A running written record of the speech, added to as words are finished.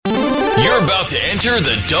You're about to enter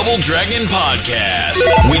the Double Dragon Podcast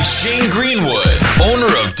with Shane Greenwood,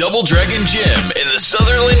 owner of Double Dragon Gym in the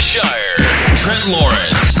Sutherland Shire, Trent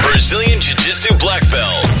Lawrence, Brazilian Jiu-Jitsu black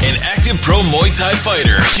belt, and active pro Muay Thai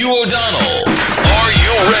fighter Hugh O'Donnell. Are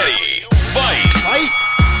you ready? Fight!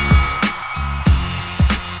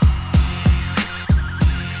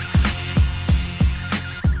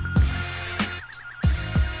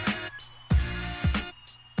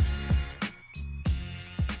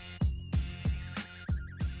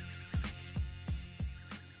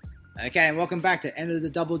 Okay, and welcome back to End of the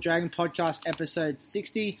Double Dragon Podcast, episode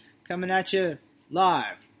 60, coming at you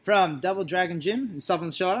live from Double Dragon Gym in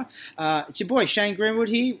Sutherland Shire. It's your boy Shane Greenwood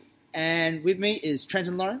here, and with me is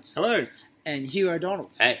Trenton Lawrence. Hello. And Hugh O'Donnell.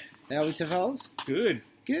 Hey. How are we, fellas? Good.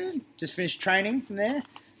 Good. Just finished training from there.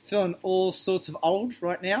 Feeling all sorts of old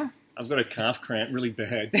right now. I've got a calf cramp really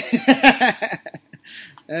bad.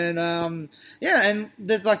 And, and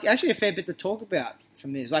there's actually a fair bit to talk about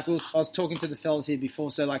from this. I was talking to the fellas here before,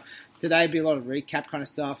 so today would be a lot of recap kind of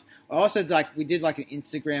stuff. I also we did an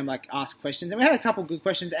Instagram ask questions, and we had a couple of good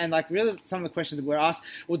questions, and really some of the questions that were asked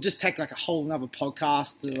will just take a whole another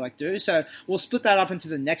podcast to do. So we'll split that up into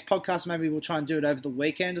the next podcast. Maybe we'll try and do it over the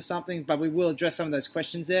weekend or something, but we will address some of those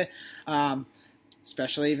questions there.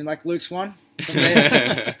 Especially even Luke's one from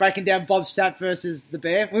there, breaking down Bob Sapp versus the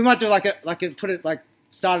Bear. We might do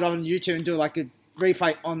start it on YouTube and do a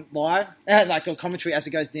replay on live, a commentary as it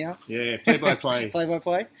goes down. Yeah, play-by-play.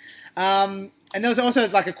 Play-by-play. And there was also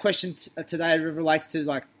a question today that relates to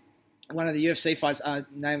one of the UFC fights,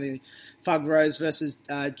 namely Thug Rose versus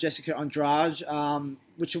Jessica Andrade,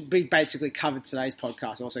 which will be basically covered today's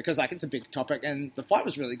podcast also, because it's a big topic and the fight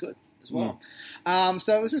was really good as well.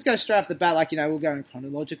 So let's just go straight off the bat, we'll go in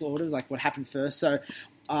chronological order, what happened first. So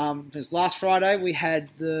because last Friday we had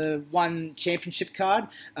the one championship card,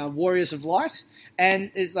 Warriors of Light,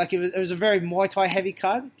 and it was a very Muay Thai heavy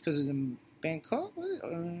card because it was in Bangkok.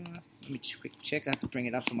 Let me quick check. I have to bring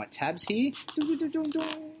it up on my tabs here.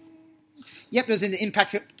 Yep, it was in the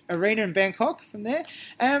Impact Arena in Bangkok. From there,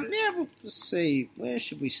 we'll see. Where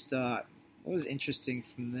should we start? What was interesting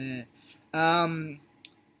from there?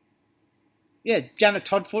 Janet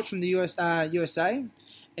Todd fought from the USA.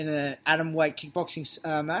 In an atomweight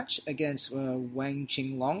kickboxing match against Wang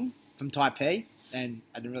Qinglong from Taipei, and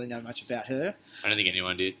I didn't really know much about her. I don't think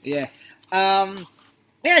anyone did. Yeah.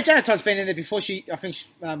 Janet Todd's been in there before. I think she's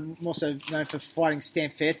more so known for fighting Stan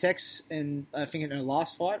Fairtex, and I think in her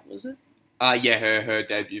last fight, was it? Her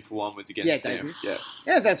debut for one was against Stan. Debut. Yeah.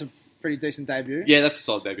 Yeah, that's a pretty decent debut. Yeah, that's a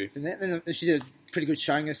solid debut. And she did a pretty good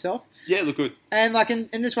showing herself. Yeah, look good. And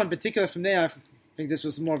in this one in particular, from there, I think this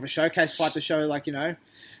was more of a showcase fight to show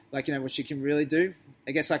what she can really do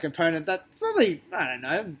against an opponent that probably, I don't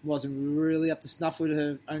know, wasn't really up to snuff with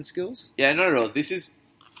her own skills. Yeah, not at all. This is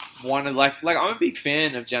one of, I'm a big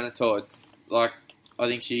fan of Janet Todd. I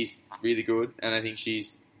think she's really good, and I think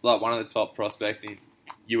she's, one of the top prospects in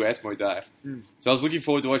US Muay Thai. So I was looking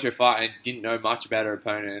forward to watch her fight, and didn't know much about her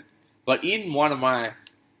opponent. But in one of my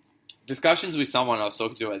discussions with someone I was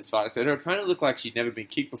talking to at this fight, I said her opponent looked like she'd never been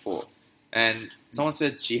kicked before. And someone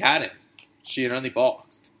said she hadn't. She had only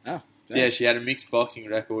boxed. Oh, yeah, she had a mixed boxing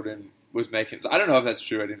record and was making... So I don't know if that's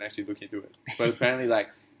true. I didn't actually look into it. But apparently,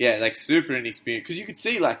 super inexperienced. Because you could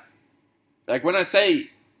see, when I say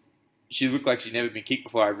she looked like she'd never been kicked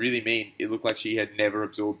before, I really mean it looked like she had never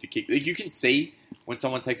absorbed a kick. You can see when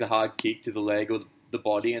someone takes a hard kick to the leg or the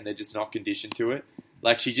body and they're just not conditioned to it.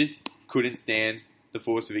 She just couldn't stand the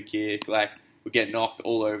force of a kick. Would get knocked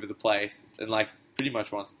all over the place. And, pretty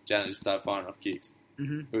much once Janet just started firing off kicks,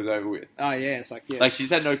 it was over with. Oh, yeah, it's she's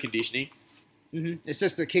had no conditioning. Mm-hmm. It's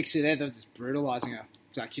just the kicks are there, they're just brutalising her.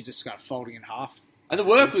 It's she just got folding in half. And the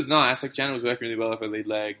work was nice. Janet was working really well off her lead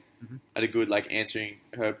leg. Mm-hmm. Had a good, answering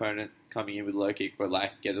her opponent coming in with a low kick. But,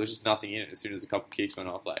 there was just nothing in it as soon as a couple kicks went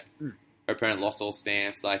off. Her opponent lost all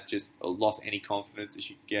stance, just lost any confidence that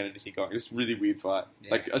she could get anything going. It's a really weird fight.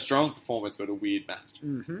 Yeah. A strong performance, but a weird match.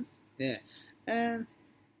 Mm-hmm. Yeah. And...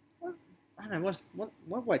 I don't know,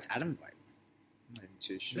 what weight's Adam weight? I'm not even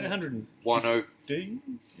too sure. Is that 100? 10...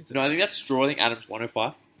 No, I think that's straw. I think Adam's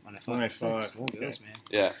 105. 105. Small girls, man.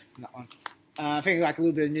 Yeah. That one. I think a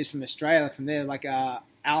little bit of news from Australia from there,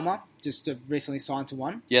 Alma just recently signed to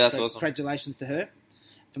one. Yeah, that's awesome. Congratulations to her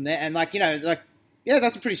from there. And that's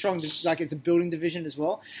a pretty strong, it's a building division as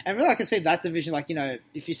well. And really I can see that division,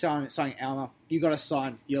 if you're signing Alma, you got to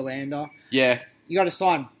sign Yolanda. Yeah. You got to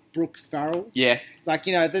sign Brooke Farrell. Yeah.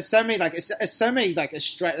 There's so many, it's so many,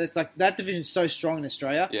 Australia, it's that division's so strong in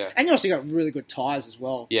Australia. Yeah. And you also got really good ties as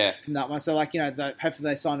well. Yeah. From that one. So, hopefully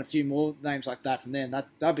they sign a few more names like that from there, and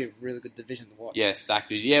that'd be a really good division to watch. Yeah, stacked,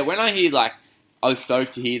 dude. Yeah, when I hear, I was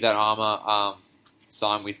stoked to hear that Armour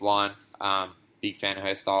signed with One. Big fan of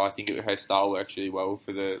her style. I think her style works really well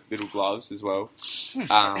for the little gloves as well.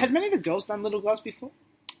 Has many of the girls done little gloves before?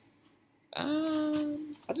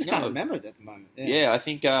 I I just can't remember it at the moment. Yeah, I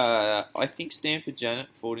think Stanford Janet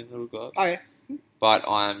fought in little gloves. Oh, yeah. But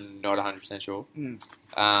I'm not 100% sure. Mm.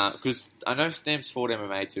 Because I know Stamps fought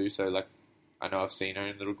MMA too, so like I know I've seen her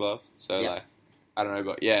in little gloves. So like I don't know,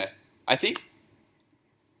 but yeah, I think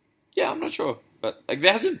I'm not sure, but like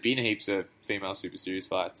there hasn't been heaps of female super series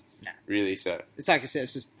fights, really. So It's like I said,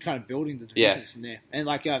 it's just kind of building the divisions from there, and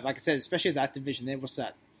like I said, especially that division there. What's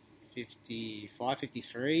that? 55,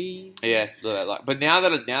 53? Yeah, like. But now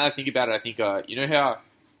that I think about it, I think you know how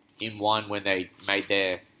in One when they made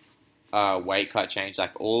their weight cut change,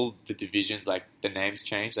 like all the divisions, like the names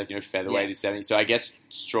changed, like featherweight is 70. So I guess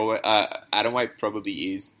atomweight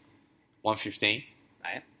probably is 115.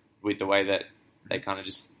 Right. With the way that they kind of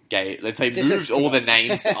just moved all the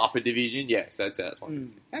names up a division. Yeah, so that's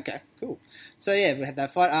one. Okay, cool. So yeah, we had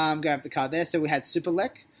that fight. Going up the card there. So we had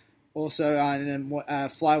Superlek, also in a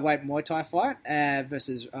flyweight Muay Thai fight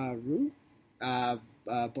versus Rui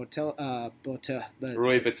Botelho.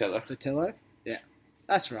 Yeah,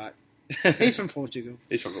 that's right. He's from Portugal.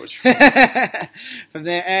 He's from Portugal. From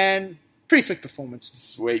there, and pretty slick performance.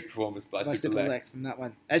 Sweet performance by Superlek from that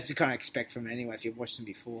one, as you kind of expect from it anyway if you've watched them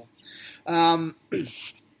before. From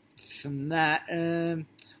that,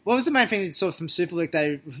 what was the main thing you saw from Superlek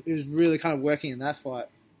that he was really kind of working in that fight?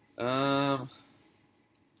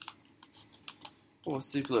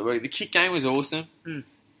 Superlek. The kick game was awesome.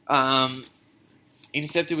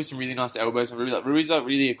 Intercepted with some really nice elbows. And Rui's like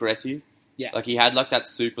really aggressive. Yeah, like he had like that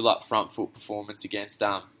super like front foot performance against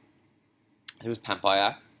it was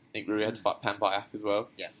Pampayak. I think Rui had to fight Pampayak as well.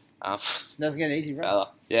 Yeah, doesn't get easy, right?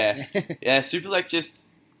 Yeah, Superlek just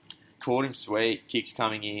caught him sweet. Kicks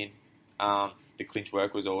coming in. The clinch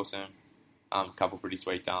work was awesome. Couple pretty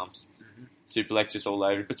sweet dumps. Superlek just all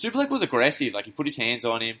over him. But Superlek was aggressive. Like he put his hands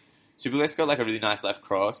on him. Superlek's got like a really nice left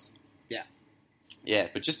cross. Yeah,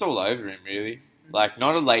 but just all over him really. Like,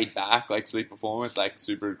 not a laid back, like, sleep performance, like,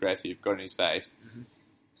 super aggressive, got in his face.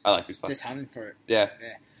 I like this fight. Just hunting for it. Yeah.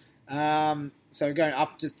 So going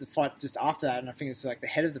up just the fight just after that, and I think it's like the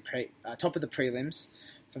head of the top of the prelims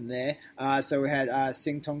from there. So we had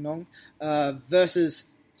Sing Tong Nong versus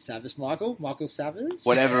Savas Michael Savas.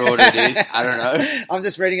 Whatever order it is, I don't know. I'm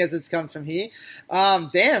just reading as it's come from here.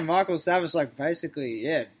 Damn, Michael Savas, like, basically,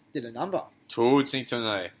 did a number. Towards Sing Tong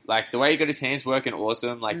Nong. Like, the way he got his hands working,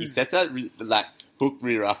 awesome. Like, he sets out that hook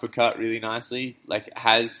rear uppercut really nicely. Like,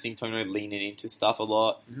 has Sing Tong Nong leaning into stuff a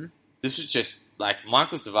lot. This was just, like,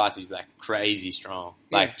 Michael Savasi's, like, crazy strong.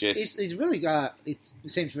 Like, just... He's really, he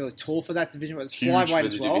seems really tall for that division, but it's huge flyweight for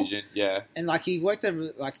as the well. Division, yeah. And, like, he worked there,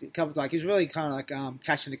 like, a couple, like, he was really kind of, like,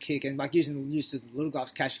 catching the kick and, like, using the use of the little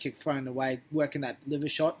gloves, catch the kick, throwing away, working that liver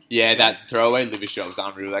shot. Yeah, that throwaway liver shot was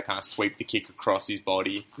unreal. That kind of sweep the kick across his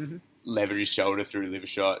body, levered his shoulder through liver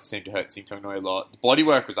shot, seemed to hurt Sing Tong Nong a lot. The body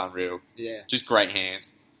work was unreal. Yeah. Just great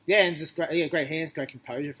hands. Yeah, and just great hands, great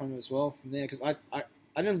composure from him as well from there, because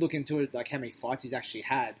I didn't look into it, like, how many fights he's actually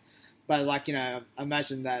had. But, like, I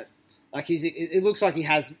imagine that, like, it looks like he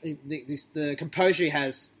has, the composure he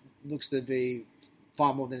has looks to be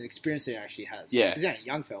far more than the experience he actually has. Yeah. He's a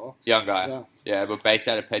young fella. Young guy. So. Yeah, but based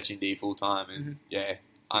out of Petchy full time, and,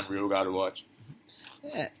 unreal guy to watch.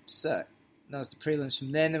 Yeah, so, that was the prelims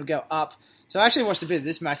from there, and then we go up. So I actually watched a bit of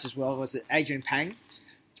this match as well, was it Adrian Pang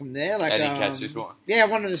from there. Like, I didn't catch this one. Yeah,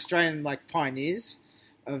 one of the Australian, like, pioneers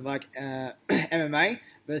of, like, MMA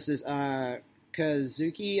versus Kazuki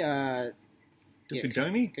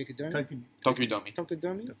Tokudomi?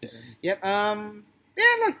 Tokudomi. Yep.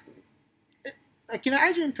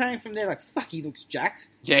 Adrian Pang from there, like, fuck, he looks jacked.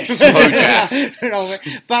 Yeah, so jacked.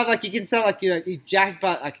 But, like, you can tell, like, he's jacked,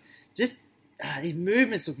 but, like, just his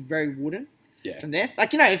movements look very wooden. Yeah. From there,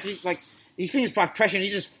 like, if he, like, his fingers by pressure, and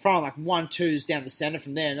he's just throwing like 1-2s down the center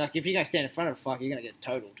from there. And like, if you're gonna stand in front of a fuck, you're gonna get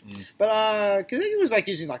totaled. But because he was like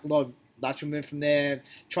using like a lot of lateral move from there,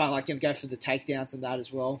 trying like go for the takedowns and that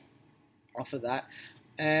as well. Off of that,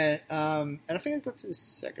 and I think I got to the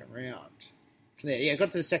second round. From there, I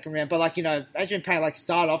got to the second round. But like Adrian Pang like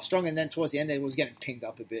started off strong, and then towards the end, it was getting pinged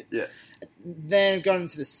up a bit. Yeah. Then got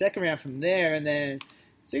into the second round from there, and then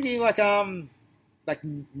Sugi like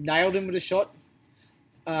nailed him with a shot.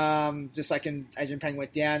 Just like Adrian Pang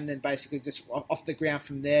went down, and then basically just off the ground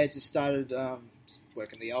from there, just started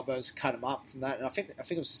working the elbows, cut him up from that, and I think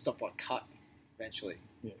it was a stopwatch cut eventually,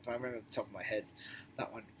 if I remember off the top of my head,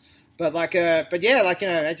 that one. But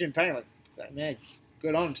Adrian Pang, like man,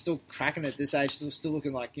 good on him, still cracking at this age, still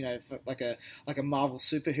looking like like a Marvel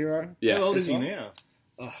superhero. Yeah, how old is he now?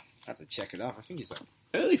 I have to check it up. I think he's like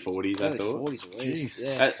early 40s, early I thought. 40s at least. Jeez.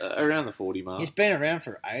 Yeah. Around the 40 mark. He's been around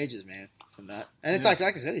for ages, man, from that. And it's like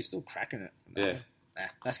I said, he's still cracking it. Yeah.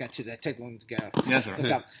 That's going to take long to go. Yeah, that's all right.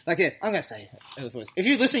 Look up. Like, yeah, I'm going to say early 40s. If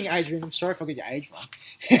you're listening, Adrian, I'm sorry if I get your age wrong.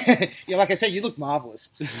 Yeah, like I said, you look marvellous.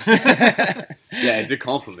 Yeah, it's a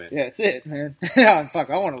compliment. Yeah, that's it, man. Oh, fuck,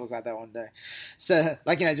 I want to look like that one day. So,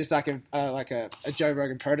 like, just like a Joe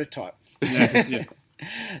Rogan prototype. Yeah.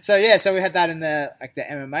 So we had that in the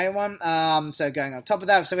MMA one. So going on top of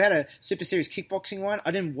that, so we had a Super Series kickboxing one. I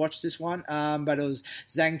didn't watch this one, but it was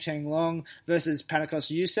Zhang Chenglong versus Panikos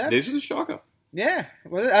Youssef. This was a shocker. Yeah,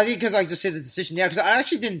 well, I think because I just see the decision now, because I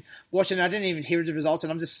actually didn't watch it and I didn't even hear the results,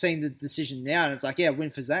 and I'm just seeing the decision now, and it's like, yeah, win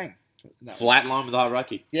for Zhang. No. Flat line with the high right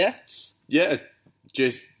kick. Yeah? Yeah,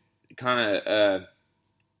 just kind of...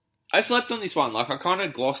 I slept on this one. Like, I kind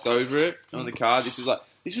of glossed over it on the card. This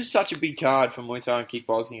was such a big card for Muay Thai and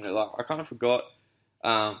kickboxing that, like, I kind of forgot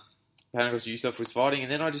Panikos Youssef was fighting,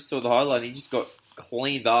 and then I just saw the highlight, and he just got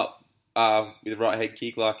cleaned up with a right head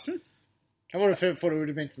kick, like... I would have thought it would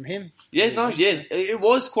have been from him. Yeah, it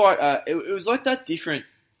was quite... it was like that different...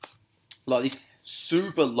 Like, this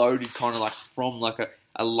super loaded kind of, like, from, like,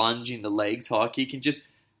 a lunge in the legs high kick, and just...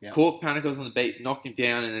 Yeah. Caught Panikos on the beat, knocked him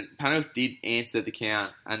down, and then Panikos did answer the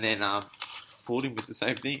count, and then fought him with the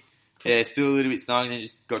same thing. Yeah, still a little bit snug, and then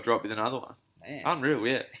just got dropped with another one. Man. Unreal,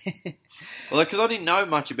 yeah. Well, because I didn't know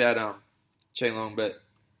much about Chenglong, but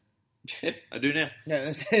yeah, I do now. Yeah,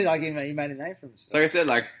 it's like he made a name for himself. So like I said,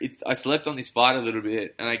 I slept on this fight a little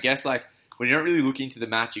bit, and I guess like when you don't really look into the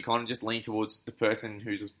match, you kind of just lean towards the person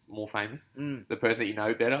who's more famous, the person that you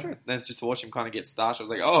know better. Then just to watch him kind of get starched, I was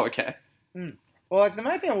like, oh, okay. Well, like, the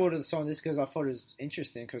main thing I would have saw this because I thought it was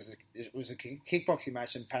interesting because it was a kickboxing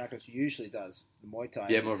match and Panikos usually does the Muay Thai.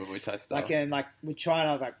 Yeah, more of a Muay Thai style. Like with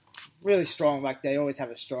China, like really strong. Like they always have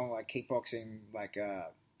a strong like kickboxing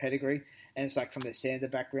pedigree, and it's like from their Sander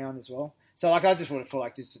background as well. So like I just would have thought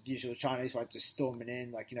like just usual Chinese like just storming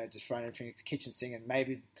in, like just throwing everything to the kitchen sink, and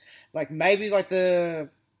maybe the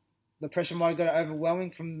pressure might have got overwhelming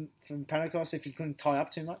from Panikos if he couldn't tie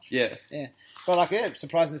up too much. Yeah. But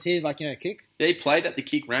surprising to see kick. Yeah, he played at the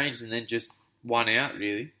kick range and then just won out,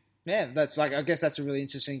 really. Yeah, that's like I guess that's a really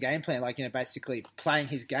interesting game plan. Like basically playing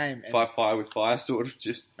his game. And, fire with fire, sort of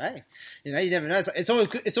just. Hey, you never know.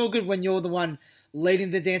 It's all good when you're the one leading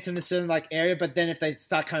the dance in a certain area, but then if they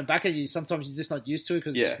start coming back at you, sometimes you're just not used to it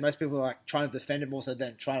because most people are like trying to defend it more so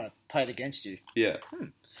than trying to play it against you. Yeah.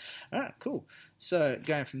 All right, cool. So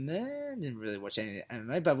going from there, didn't really watch any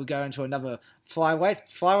MMA, but we'll go into another flyweight.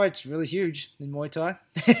 Flyweight's really huge in Muay Thai.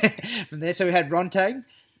 From there, so we had Rontag,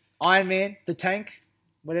 Iron Man, the Tank,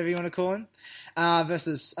 whatever you want to call him,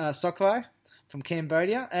 versus Sokwai from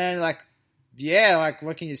Cambodia. And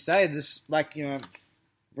what can you say? This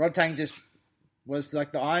Rontag just was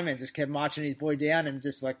like the Iron Man, just kept marching his boy down and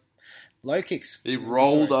just like low kicks. He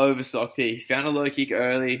rolled over Sokti. He found a low kick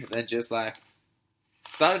early, and then just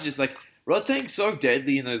started just Rodtang's so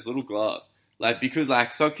deadly in those little gloves. Because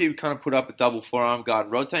Sokti would kind of put up a double forearm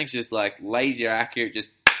guard. Rodtang's just laser accurate,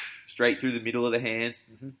 just straight through the middle of the hands.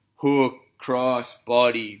 Hook, cross,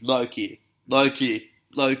 body, low kick,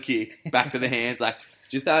 back to the hands.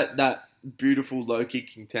 Just that beautiful low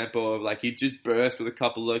kicking tempo of he'd just burst with a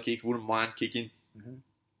couple low kicks, wouldn't mind kicking.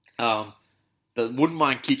 Wouldn't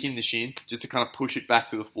mind kicking the shin just to kind of push it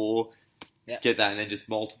back to the floor. Get that, and then just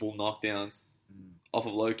multiple knockdowns off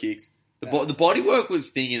of low kicks. The body work was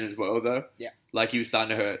stinging as well, though. Yeah. He was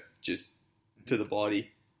starting to hurt just to the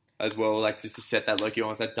body as well, just to set that low kick,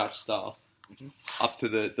 almost that Dutch style, up to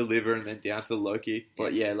the liver and then down to the low kick.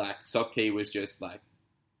 But Sokti was just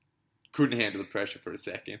couldn't handle the pressure for a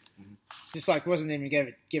second. Just wasn't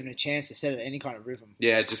even given a chance to set any kind of rhythm.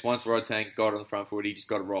 Yeah, just once Rodtang got on the front foot, he just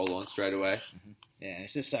got to roll on straight away. Yeah,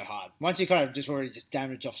 it's just so hard. Once you kind of just already just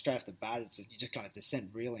damage off straight off the bat, you just kind of just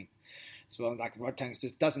send reeling. As well, Rodtang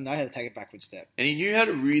just doesn't know how to take a backward step. And he knew how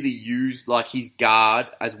to really use his guard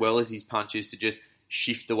as well as his punches to just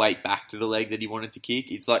shift the weight back to the leg that he wanted to kick.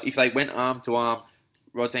 It's if they went arm to arm,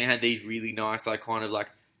 Rodtang had these really nice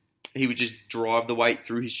he would just drive the weight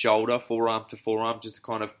through his shoulder, forearm to forearm, just to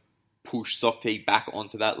kind of push Sokti back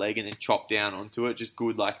onto that leg and then chop down onto it. Just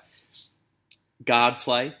good guard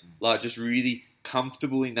play, just really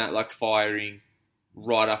comfortable in that firing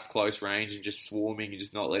right up close range and just swarming and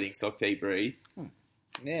just not letting Sokti breathe.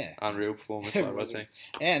 Yeah. Unreal performance by Rodtang.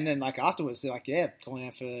 Yeah, and then afterwards, calling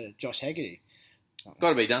out for Josh Haggerty.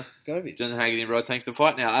 Got to be done. Got to be. Jonathan Haggerty and Rodtang's to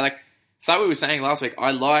fight now. We were saying last week,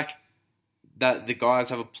 I like that the guys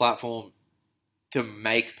have a platform to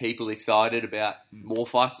make people excited about more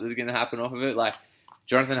fights that are going to happen off of it.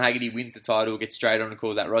 Jonathan Haggerty wins the title, gets straight on to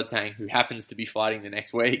call that Rodtang, who happens to be fighting the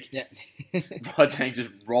next week. Yeah. Rodtang just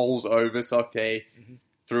rolls over Sok Tae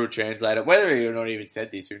through a translator. Whether he or not even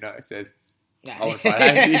said this, who knows? Says, I want to fight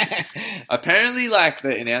Haggerty. Apparently, like,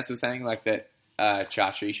 the announcer was saying, like, that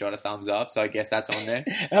Chatri shot a thumbs up, so I guess that's on there.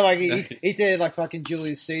 Like he said, like, fucking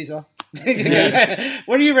Julius Caesar.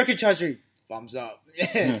 What do you reckon, Chatri? Thumbs up.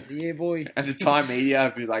 Yeah, boy. And the Thai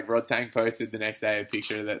media, like, Rodtang posted the next day a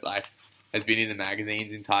picture that, like, has been in the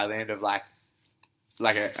magazines in Thailand of, like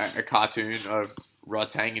a cartoon of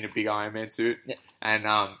Rodtang in a big Iron Man suit. Yeah. And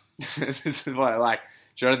this is why, like,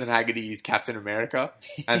 Jonathan Haggerty is Captain America,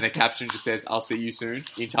 and the caption just says, "I'll see you soon"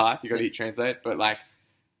 in Thai. You got to hit translate, but like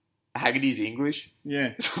Haggerty's English,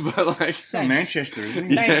 Yeah. but like From Manchester,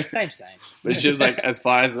 isn't he? Yeah. Same. But it's just like, as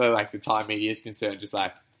far as the Thai media is concerned, just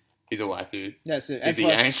like, he's a white dude. That's it. Is he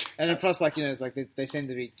Yank? And then plus, like, you know, it's like they seem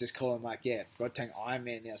to be just calling, like, yeah, Rodtang Iron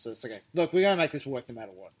Man now. So it's like, look, we're going to make this work no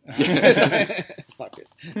matter what. Fuck it.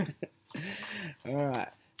 All right.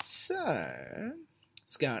 So,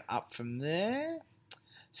 it's going up from there.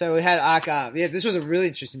 So we had Arca. Yeah, this was a really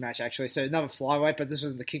interesting match, actually. So another flyweight, but this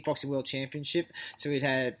was the Kickboxing World Championship. So we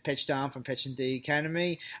had Pechdam from Pechandi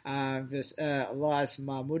Academy versus Elias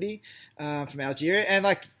Mahmoudi from Algeria. And,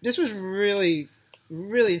 like, this was really,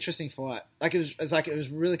 really interesting fight. Like, it was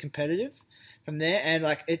really competitive from there. And,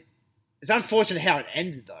 like, it's unfortunate how it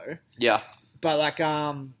ended, though. Yeah. But,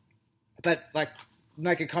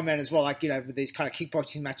 make a comment as well, like, you know, with these kind of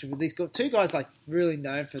kickboxing matches with these two guys, like, really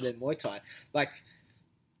known for their Muay Thai. Like,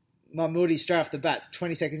 Mahmoudi straight off the bat,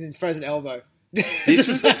 20 seconds in, throws an elbow. This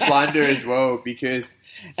was a blunder as well, because...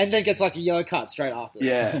 And then gets, like, a yellow card straight after.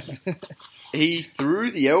 Yeah. He threw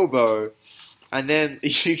the elbow, and then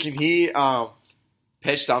you can hear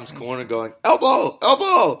Pechdam's corner going, "Elbow!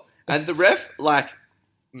 Elbow!" And the ref, like,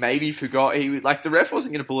 maybe forgot. The ref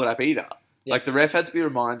wasn't going to pull it up either. Yeah. Like, the ref had to be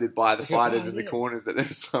reminded by the fighters in the corners that there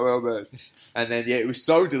was no elbows. And then, yeah, it was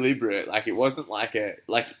so deliberate. Like, it wasn't like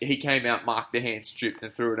he came out, marked the hand, stripped,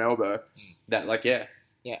 and threw an elbow. That, like, yeah.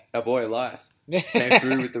 Our boy Elias came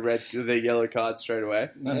through with the yellow card straight away.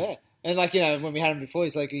 Yeah. And, like, you know, when we had him before,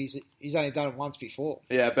 he's like, he's only done it once before.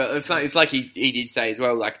 Yeah, but it's like he did say as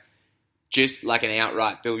well, like, just like an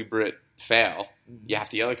outright deliberate foul, you have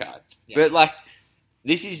to yellow card. Yeah. But, like,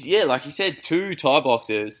 this is, yeah, like you said, two Thai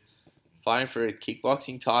boxers fighting for a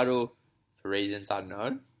kickboxing title for reasons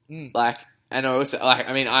unknown. Like, and also, like,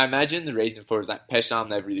 I mean, I imagine the reason for it is like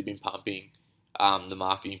Pechdam, they've really been pumping the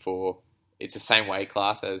marketing for. It's the same weight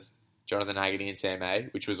class as Jonathan Haggerty and Sam A,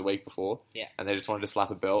 which was a week before. Yeah. And they just wanted to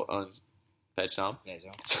slap a belt on Pechdam. Yeah,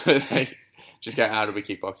 so they just go out of the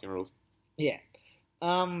kickboxing rules. Yeah.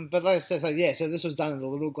 But like I said, so this was done in the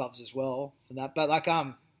little gloves as well for that. But like,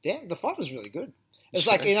 the fight was really good. It's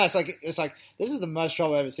like, you know, it's like this is the most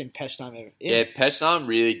trouble I've ever seen Pechdam ever. Yeah, Pechdam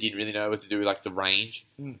really didn't really know what to do with like the range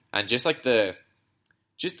and just like the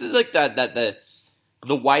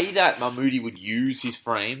way that Mahmoudi would use his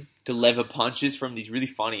frame to lever punches from these really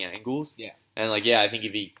funny angles. Yeah, and like, yeah, I think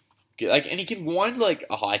if he like, and he can wind like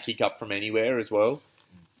a high kick up from anywhere as well.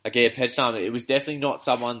 Like, yeah, Pechdam, it was definitely not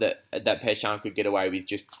someone that Pechdam could get away with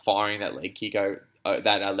just firing that leg kick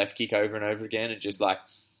that left kick over and over again, and just like.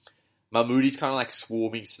 Mahmoudi's kind of like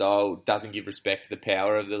swarming style, doesn't give respect to the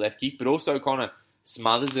power of the left kick, but also kind of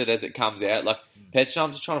smothers it as it comes out. Like,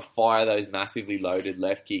 Pechdam's just trying to fire those massively loaded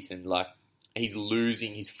left kicks, and like, he's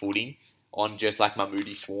losing his footing on just like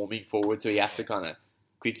Mahmoudi swarming forward, so he has to kind of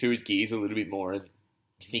click through his gears a little bit more and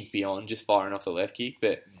think beyond just firing off the left kick.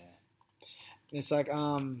 But it's like,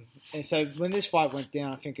 and so when this fight went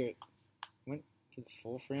down, I think it went to the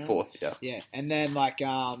fourth round. Yeah. Yeah, and then like,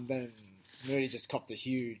 then Mahmoudi just copped a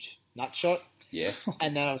huge nut shot. Yeah.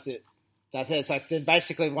 And that was it. That's it. It's like, then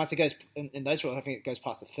basically once it goes in those rounds, I think it goes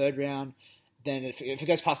past the third round. Then if it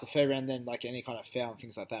goes past the third round, then like any kind of foul and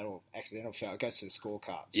things like that, or accidental foul, it goes to the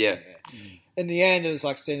scorecards. Yeah. In the end, it was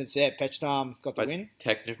like Pechdam got the win.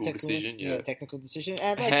 Technical decision, yeah. Technical decision.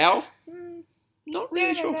 And like, how? Not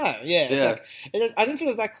really sure. No. Yeah. It's like, I didn't feel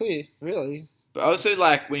it was that clear, really. But also,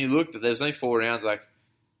 like, when you looked at, there was only 4 rounds, like,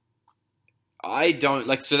 I don't,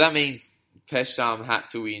 like, so that means Pechdam had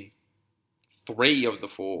to win 3 of the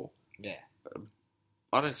 4. Yeah.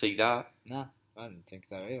 I don't see that. No, I didn't think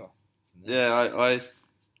so either. Yeah, I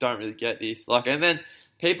don't really get this. Like, and then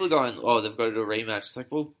people are going, oh, they've got to do a rematch. It's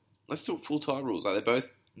like, well, let's do full tie rules. Like, they're both,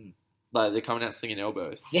 like, they're coming out slinging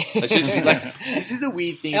elbows. Yeah. It's just, like, this is a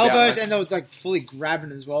weird thing. Elbows, about, and they were, like, fully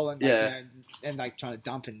grabbing as well. And, like, yeah. you know, and, like, trying to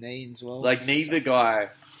dump a knee as well. Like, neither guy,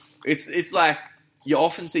 it's like, you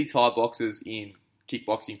often see Thai boxers in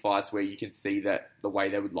kickboxing fights where you can see that the way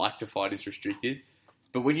they would like to fight is restricted.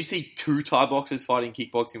 But when you see two Thai boxers fighting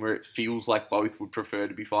kickboxing where it feels like both would prefer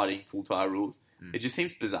to be fighting full Thai rules, it just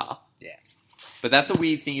seems bizarre. Yeah. But that's the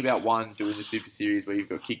weird thing about one doing the Super Series where you've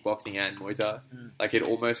got kickboxing and Muay Thai. Like, it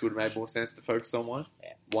almost would have made more sense to focus on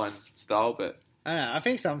one style, but... I don't know. I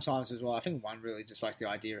think sometimes as well, I think one really just likes the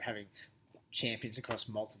idea of having champions across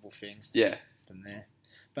multiple things. Yeah. From there.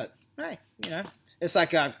 But, hey, it's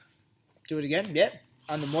like, do it again, yeah.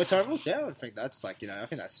 Under Muay Thai rules, yeah, I think that's like, I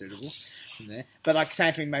think that's suitable from there. But like,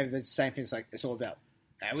 same thing, maybe the same thing is like, it's all about,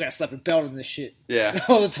 we're going to slap a belt on this shit. Yeah.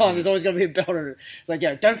 All the time. There's always going to be a belt on it. It's like,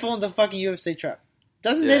 don't fall in the fucking UFC trap.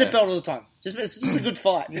 Doesn't need a belt all the time. It's just a good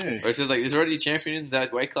fight. Yeah. Or it's just like, there's already a champion in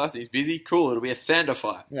that weight class and he's busy. Cool, it'll be a Sander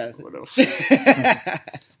fight. Yeah, whatever.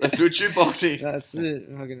 Let's do a shoot boxing. That's it.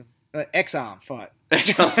 Fucking X-arm fight.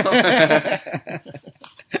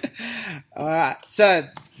 Alright, so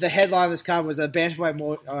the headline of this card was a Bantamweight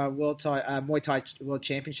Muay Thai World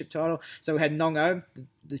Championship title. So we had Nong O,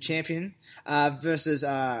 the champion, versus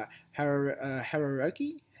Hiroaki?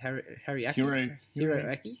 Hiroaki?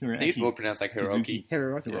 I think it's more pronounced like Hiroki.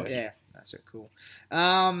 Hiroaki, yeah. That's so cool.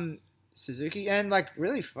 Suzuki, and like,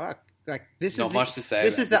 really, fuck. Like, this Not is much to say.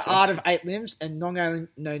 This is the one. art of 8 limbs, and Nong O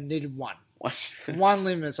needed one. What? One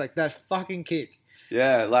limb. It's like that fucking kick.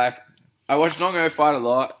 Yeah, like, I watch Nong O fight a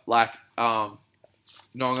lot. Like, Nong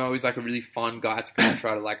O is like a really fun guy to kind of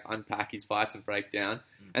try to like unpack his fights and break down.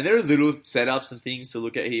 And there are little setups and things to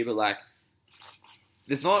look at here, but like,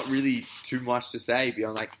 there's not really too much to say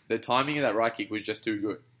beyond like the timing of that right kick was just too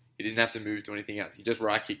good. He didn't have to move to anything else. He just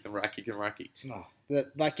right kicked and right kicked and right kicked. Oh,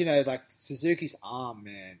 like Suzuki's arm,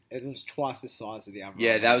 man, it was twice the size of the other.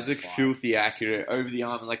 Yeah, that was like filthy accurate over the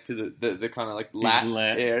arm and like to the kind of like lat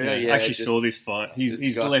area. Yeah, I actually saw this fight.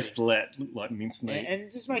 His left lat looked like mincemeat. And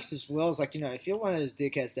it just makes this well. It's like, if you're one of those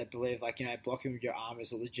dickheads that believe like, blocking with your arm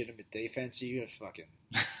is a legitimate defense, you gotta fucking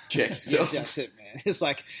check. Yeah, that's it, man. It's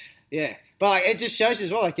like, yeah, but like, it just shows you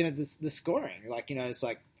as well, like, the scoring, like, it's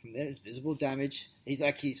like, from there, it's visible damage. He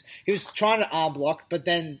was trying to arm block, but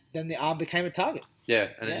then the arm became a target. Yeah,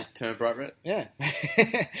 and it just turned bright red. Yeah.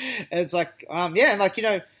 And it's like, and like,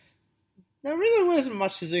 there really wasn't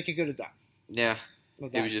much Suzuki could have done. Yeah.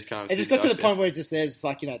 It was just kind of... It just got to the point where it just there's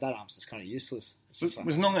like, that arm's just kind of useless. Was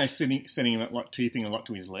Nongo setting him up, like, teeping a lot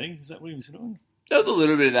to his leg? Is that what he was doing? There was a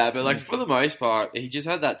little bit of that, but, like, for the most part, he just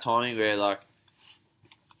had that timing where, like,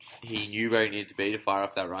 he knew where he needed to be to fire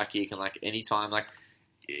off that right kick, and, like, any time, like,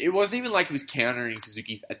 it wasn't even like he was countering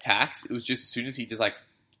Suzuki's attacks. It was just as soon as he just, like,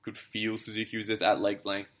 could feel Suzuki was just at leg's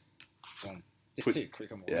length. Just too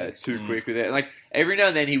quick on the Yeah, legs. too quick with it. And, like, every now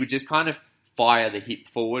and then he would just kind of fire the hip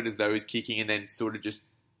forward as though he was kicking and then sort of just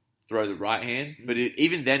throw the right hand. But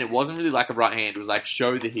even then, it wasn't really like a right hand. It was like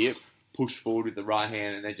show the hip, push forward with the right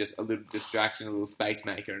hand, and then just a little distraction, a little space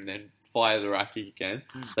maker, and then fire the right kick again.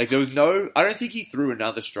 Like, there was no... I don't think he threw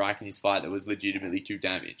another strike in his fight that was legitimately to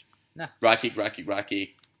damage. No. Right kick, right kick, right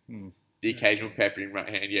kick. The occasional peppering right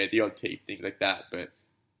hand. Yeah, the odd teeth, things like that. But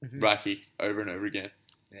right kick over and over again.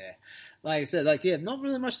 Yeah. Like I said, like, yeah, not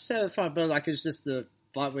really much to say about the fight, but, like, it's just the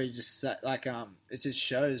fight where you just, like, it just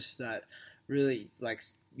shows that really, like,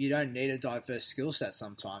 you don't need a diverse skill set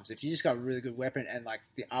sometimes. If you just got a really good weapon and, like,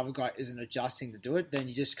 the other guy isn't adjusting to do it, then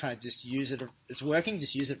you just kind of just use it. It's working,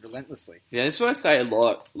 just use it relentlessly. Yeah, that's what I say a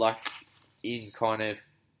lot, like, in kind of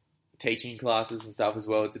teaching classes and stuff as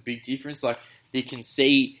well. It's a big difference. Like, you can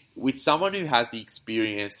see with someone who has the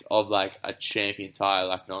experience of, like, a champion Thai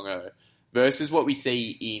like Nongo versus what we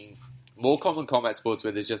see in more common combat sports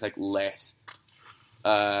where there's just, like, less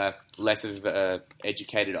of an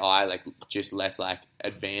educated eye, like, just less, like,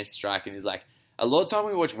 advanced striking is, like, a lot of time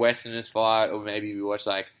we watch Westerners fight or maybe we watch,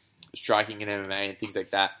 like, striking in MMA and things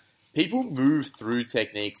like that. People move through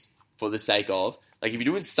techniques for the sake of, like, if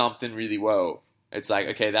you're doing something really well, it's like,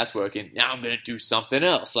 okay, that's working. Now I'm going to do something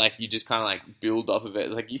else. Like, you just kind of, like, build off of it.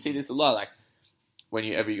 It's like, you see this a lot, like,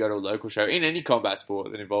 whenever you go to a local show, in any combat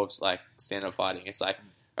sport that involves, like, stand-up fighting, it's like,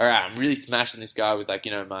 all right, I'm really smashing this guy with, like,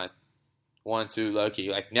 my 1-2 low kick.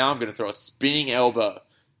 Like, now I'm going to throw a spinning elbow. And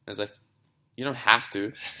it's like, you don't have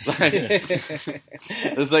to. Like,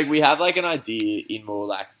 it's like, we have, like, an idea in more,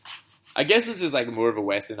 like, I guess this is, like, more of a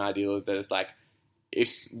Western ideal is that it's like,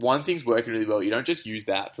 if one thing's working really well, you don't just use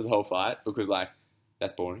that for the whole fight because, like,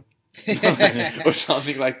 that's boring. Or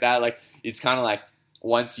something like that. Like, it's kind of like,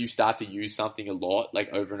 once you start to use something a lot,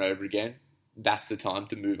 like, over and over again, that's the time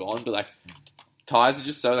to move on. But, like, Thais are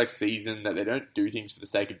just so, like, seasoned that they don't do things for the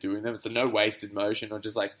sake of doing them. It's a no wasted motion or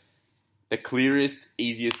just, like, the clearest,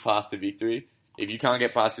 easiest path to victory. If you can't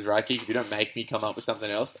get past his right kick, if you don't make me come up with something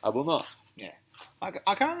else, I will not. Yeah. I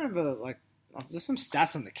can't remember, like, there's some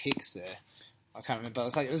stats on the kicks there. I can't remember.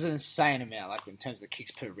 It was an insane amount, like in terms of the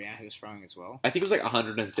kicks per round he was throwing as well. I think it was like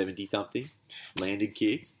 170 something landed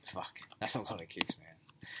kicks. Fuck, that's a lot of kicks, man.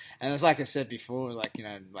 And it's like I said before, like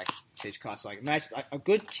teach class, imagine a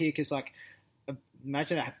good kick is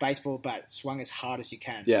imagine a baseball bat swung as hard as you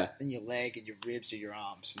can, in your leg and your ribs or your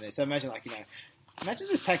arms from there. So imagine imagine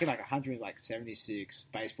just taking 176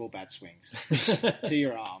 baseball bat swings to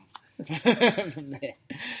your arm from there.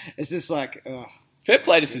 It's just fair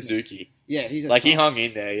play to Suzuki. Yeah, he's he hung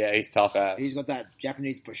in there. Yeah, he's tough out. He's got that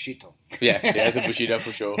Japanese Bushido. Yeah, it's a Bushido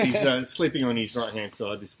for sure. He's sleeping on his right hand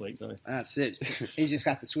side this week though. That's it. He's just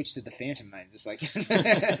got to switch to the Phantom, mate. Just all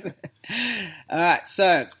right.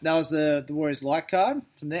 So that was the Warriors light card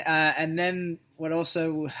from there, and then what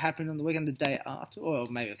also happened on the weekend, the day after, or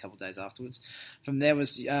maybe a couple of days afterwards. From there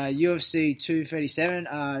was UFC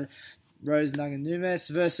 237. Rose Namajunas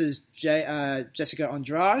versus Jessica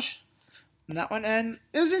Andrade. That one, and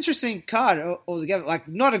it was an interesting card altogether.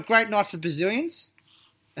 Not a great night for Brazilians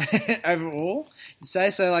overall, you'd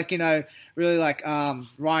say. So, really, Ryan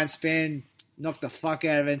Spann knocked the fuck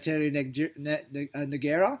out of Antonio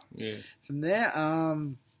Nogueira. Yeah. From there,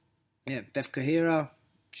 Beth Correia,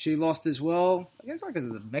 she lost as well. I guess it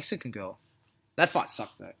was a Mexican girl. That fight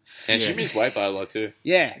sucked though. And she missed weight by a lot too.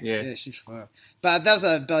 Yeah, she's fine. But that was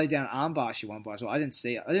a belly down armbar she won by as well. I didn't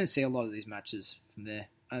see a lot of these matches from there.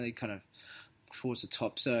 Only kind of towards the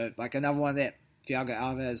top. So, another one there, Thiago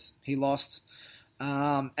Alves, he lost.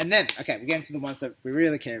 And then, okay, we're getting to the ones that we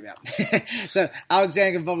really care about. So,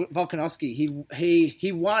 Alexander Volkanovski,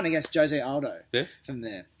 he won against Jose Aldo from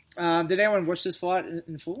there. Did anyone watch this fight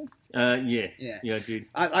in full? Yeah, I did.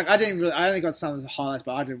 I didn't really. I only got some of the highlights,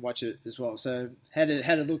 but I didn't watch it as well. So, how did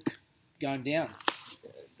it look going down?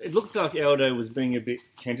 It looked like Aldo was being a bit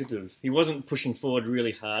tentative. He wasn't pushing forward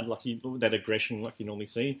really hard, that aggression like you normally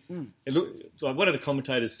see. It looked like one of the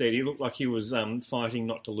commentators said he looked like he was fighting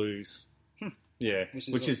not to lose. Yeah,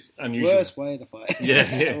 which is unusual. Worst way to fight.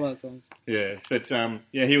 Yeah. A lot of times. Yeah, but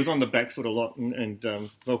he was on the back foot a lot, and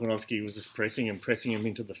Volkanovski was just pressing him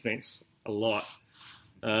into the fence a lot,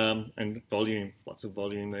 and lots of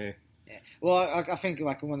volume there. Yeah. Well, I think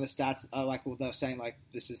one of the stats, they were saying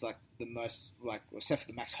this is the most except for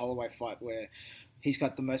the Max Holloway fight where he's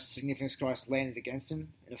got the most significant strikes landed against him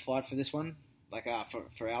in a fight for this one,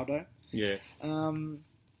 for Aldo. Yeah.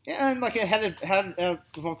 And how did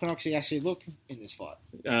Volkanovski actually look in this fight?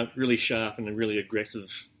 Really sharp and really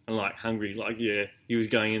aggressive and hungry. He was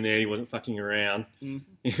going in there. He wasn't fucking around. Mm.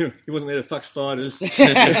 He wasn't there to fuck spiders. he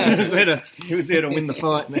was there to win the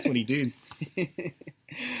fight, and that's what he did.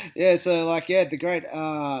 Yeah. So the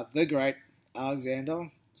great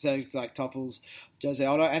Alexander. So topples Jose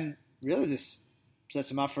Aldo, and really this sets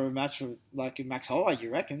him up for a match for Max Holloway. You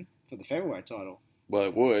reckon for the featherweight title? Well,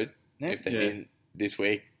 it would if they win this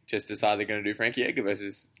week. Just decide they're going to do Frankie Edgar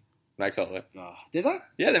versus Max Holloway. Oh, did they?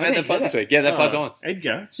 Yeah, they made that fight this week. Yeah, that fight's on.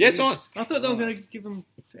 Edgar? Yeah, it's on. I thought they were going to give him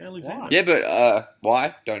to Alexander. Yeah, but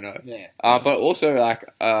why? Don't know. Yeah. But also,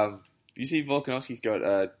 you see Volkanovski's got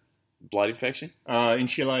a blood infection? In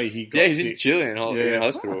Chile, he got he's sick. in Chile in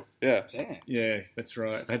hospital. Yeah. Yeah, that's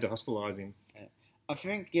right. They had to hospitalise him. Yeah. I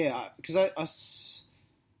think, because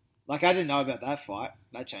I didn't know about that fight.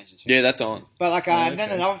 That changes things. Yeah, that's on. But and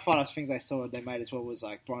then another fight I think they made as well was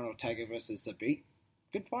Brian Ortega versus Zabit.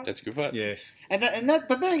 Good fight. That's a good fight. Yes. But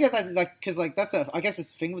then again, because that's I guess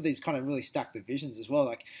it's the thing with these kind of really stacked divisions as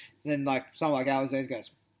well. Then someone like Alexander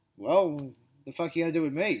goes, well, the fuck you gonna do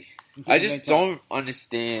with me? I just don't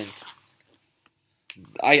understand.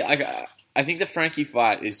 I think the Frankie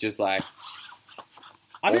fight is just almost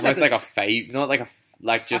a fave, not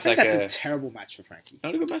just I think that's a terrible match for Frankie.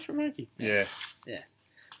 Not a good match for Frankie. Yeah. Yeah.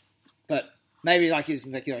 But maybe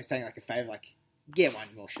you're saying a favour, get one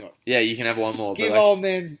more shot. Yeah, you can have one more. Give old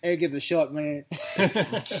man Edgar the shot, man.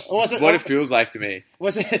 What it feels like to me.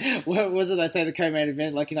 Was it they say the co-main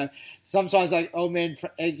event? Sometimes old man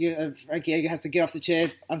Frankie Edgar has to get off the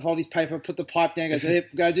chair, unfold his paper, put the pipe down, goes, hey,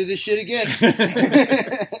 go do this shit again.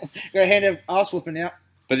 Go hand an ass whooping out.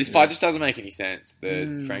 But this fight just doesn't make any sense.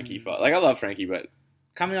 The Frankie fight. I love Frankie, but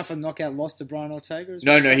coming off a knockout loss to Brian Ortega as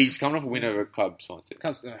well? well? No, he's coming off a win over Cobb Swanson.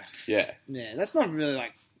 Yeah. Yeah, that's not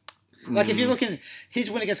really if you're looking, his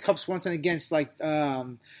win against Cobb Swanson against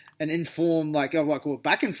an informed,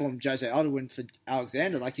 back informed Jose Aldo win for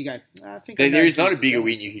Alexander, you go, I think there is not a bigger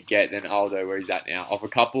win you could get than Aldo where he's at now. Off a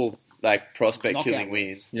couple prospect killing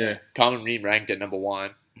wins. Yeah. Coming in ranked at number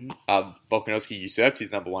 1. Volkanovski usurped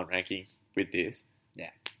his number 1 ranking with this. Yeah.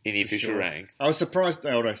 in the official sure. ranks. I was surprised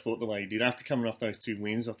Aldo fought the way he did after coming off those 2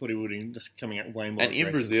 wins. I thought he would have just coming out way more And in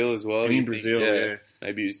aggressive. Brazil as well. And you in think, Brazil, yeah.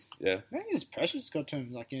 Maybe he's, yeah. I think his pressure's got to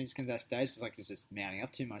him. Like, he's getting to that stage. It's like he's just mounting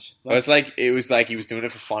up too much. It was like he was doing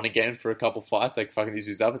it for fun again for a couple fights, like fucking these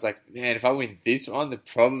dudes up. It's like, man, if I win this one, they're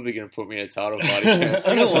probably going to put me in a title fight again.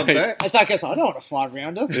 I don't want that. It's like, I don't want a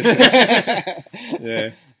 5-rounder.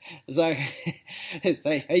 Yeah. It's like,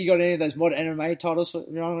 hey, you got any of those modern MMA titles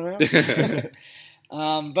running around?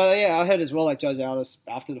 But yeah, I heard as well, like Jose Aldo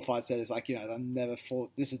after the fight said, it's like, I've never fought.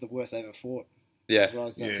 This is the worst I ever fought. Yeah. As well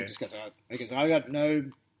as Yeah. just goes, I got no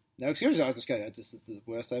excuse. I just go, this is the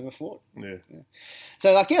worst I ever fought. Yeah.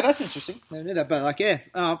 So like, yeah, that's interesting. Never knew that, but like, yeah.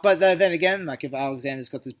 But then again, like if Alexander's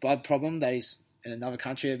got this blood problem that he's in another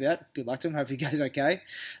country about, good luck to him. Hope he goes okay.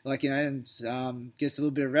 Like, and gets a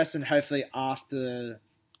little bit of rest, and hopefully after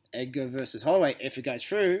Edgar versus Holloway, if it goes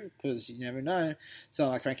through, because you never know. So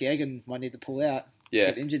like Frankie Edgar might need to pull out,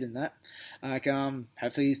 get injured in that. Like,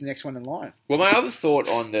 hopefully he's the next one in line. Well, my other thought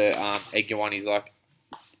on the Edgar one is like,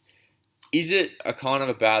 is it a kind of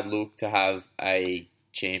a bad look to have a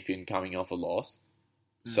champion coming off a loss?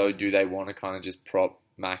 So do they want to kind of just prop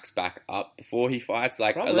Max back up before he fights,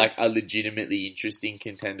 like a legitimately interesting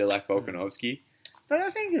contender like Volkanovski? But I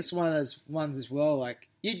think it's one of those ones as well. Like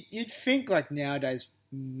you'd think like nowadays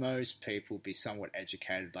most people would be somewhat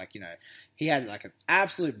educated. Like he had like an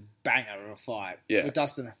absolute banger of a fight with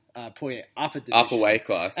Dustin Poirier upper weight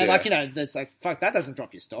class, and like that's like fuck, that doesn't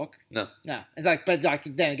drop your stock. No. It's like, but like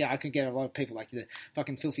then again, I can get a lot of people like the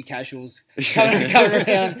fucking filthy casuals coming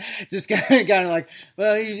around, just going like,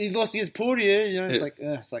 well, he lost against Poirier. It's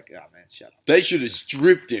like, oh man, shut up. They should have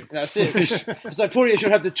stripped him. That's it. It's like Poirier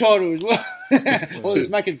should have the title as well, or just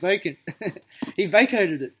make it vacant. He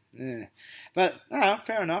vacated it. Yeah. But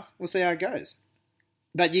fair enough. We'll see how it goes.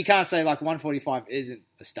 But you can't say like 145 isn't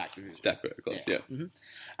a stacked division. Stacked very close, yeah.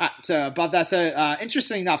 Mm-hmm. So above that, so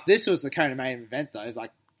interesting enough, this was the co-main event though.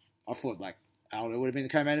 Like I thought like Aldo would have been the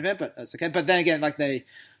co-main event, but that's okay. But then again, like it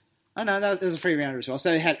was a 3-rounder as well.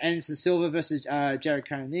 So you had Anderson Silva versus Jared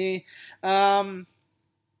Cannonier. Ended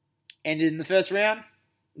in the first round.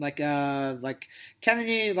 Like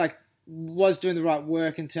Cannonier was doing the right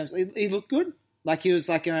work in terms. He looked good. Like he was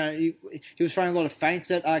like he was throwing a lot of feints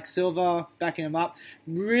at Silva, backing him up,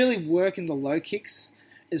 really working the low kicks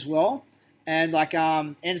as well. And like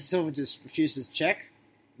Anderson Silva just refuses to check.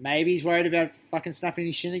 Maybe he's worried about fucking snapping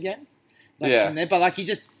his shin again. From there, but like he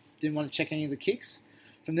just didn't want to check any of the kicks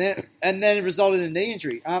from there, and then it resulted in a knee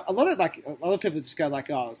injury. A lot of people just go like,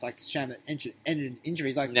 oh, it's like a shame that ended in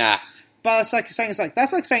injury. Like nah. But it's like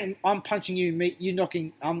saying I'm punching you, you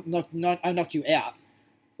knocking, I knock you out.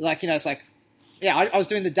 Like it's like. Yeah, I was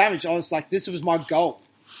doing the damage. I was like, this was my goal,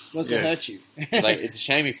 was to hurt you. It's a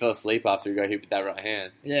shame he fell asleep after he got hit with that right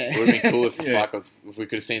hand. Yeah. It would have been cool if if we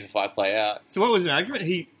could have seen the fight play out. So what was the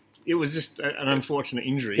argument? It was just an unfortunate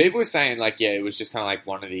injury. People were saying like, it was just kind of like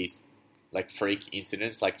one of these like freak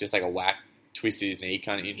incidents, like just like a whack, twisted his knee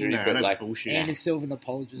kind of injury. No, but that's like bullshit. And Silva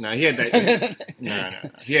apologist. No, he had that. no,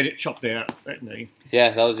 he had it chopped out, that knee. Yeah,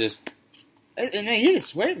 that was just. And he was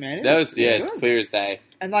sweet, man. That was clear as day.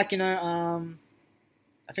 And like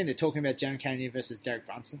I think they're talking about Jaron Cannonier versus Derek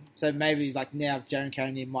Brunson. So maybe like now Jaron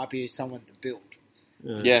Cannonier might be someone to build.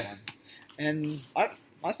 Yeah. And I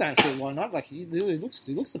don't see why not. Like he looks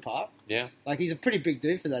the part. Yeah. Like he's a pretty big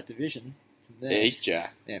dude for that division. Yeah, he's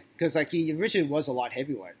jacked. Yeah, because like he originally was a light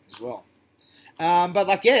heavyweight as well. But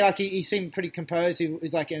like he seemed pretty composed. He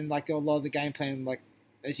was like in like a lot of the game plan, like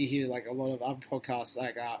as you hear like a lot of other podcasts,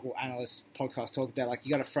 like or analyst podcasts talk about, like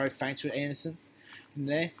you got to throw feints with Anderson from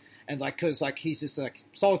there. And like, cause like he's just like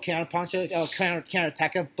solid counter puncher, counter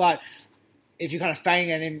attacker. But if you're kind of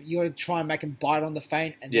feinting at him, you got to try and make him bite on the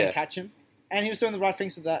feint and then catch him. And he was doing the right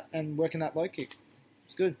things with that and working that low kick.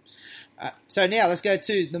 It's good. So now let's go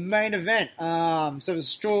to the main event. So it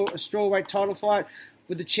was a strawweight title fight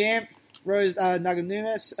with the champ Rose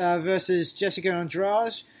Namajunas versus Jessica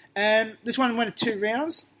Andrade, and this one went 2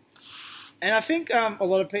 rounds. And I think a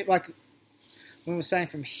lot of people, like when we were saying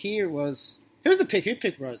from here, was. Who's the pick? Who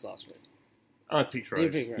picked Rose last week? I picked Rose.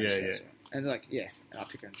 You picked Rose. Yeah. And like, and I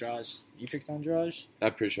picked Andrade. You picked Andrade?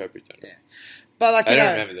 I'm pretty sure I picked Andrade. Yeah. But like, I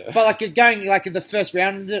don't remember that. But like, going like in the first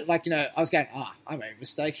round, like I was going, I made a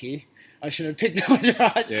mistake here. I should have picked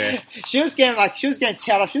Andrade. Yeah. She was getting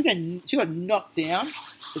towed off. She got knocked down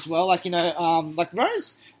as well. Like like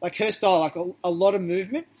Rose, like her style, like a lot of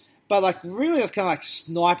movement. But like really, kind of like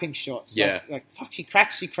sniping shots. Yeah. Like fuck, she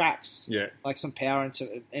cracks. Yeah. Like some power into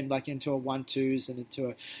a 1-2s and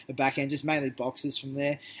into a backhand, just mainly boxes from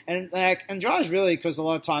there. And like Andrade really, because a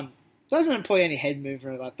lot of time doesn't employ any head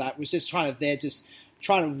movement like that. Was just trying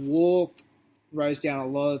to walk Rose down a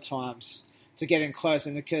lot of times to get in close,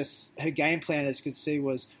 and because her game plan, as you could see,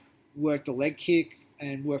 was work the leg kick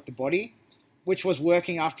and work the body, which was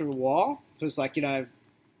working after a while, because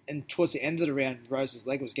and towards the end of the round, Rose's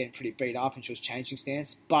leg was getting pretty beat up and she was changing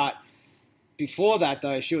stance. But before that,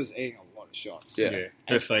 though, she was eating a lot of shots. Yeah.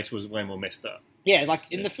 Her face was way more messed up. Yeah,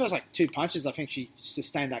 in the first 2 punches, I think she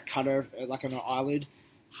sustained that cutter on her eyelid,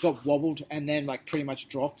 got wobbled, and then pretty much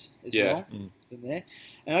dropped as well in there.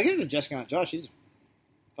 And I give it to Jessica Andrade, she's a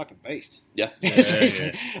fucking beast. Yeah.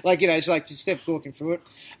 She stepped walking through it.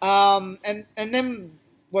 And then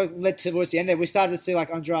what led towards the end there, we started to see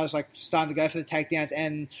Andrade was starting to go for the takedowns,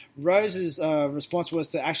 and Rose's response was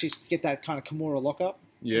to actually get that kind of Kimura lockup.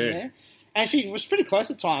 Yeah. And she was pretty close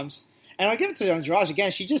at times. And I give it to Andrade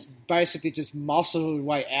again. She just basically just muscled her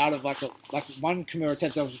way out of one Kimura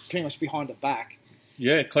attempt that was pretty much behind her back.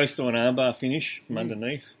 Yeah, close to an armbar finish from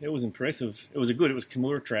underneath. It was impressive. It was a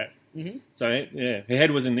Kimura trap. Mm-hmm. So yeah, her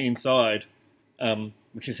head was in the inside,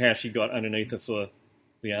 which is how she got underneath her for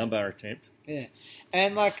the armbar attempt. Yeah,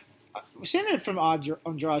 and we've seen it from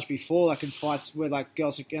Andrade before, in fights where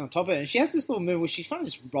girls get on top of it, and she has this little move where she kind of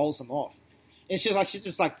just rolls them off. And she's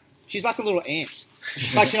like a little ant.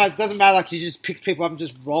 It doesn't matter. She just picks people up and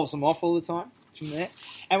just rolls them off all the time from there.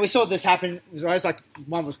 And we saw this happen. Rose,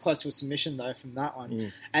 one was close to a submission though from that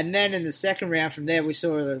one. And then in the second round from there, we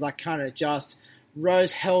saw her kind of just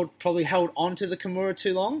Rose probably held onto the Kimura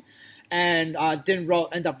too long, and didn't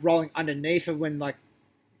end up rolling underneath her when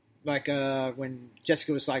when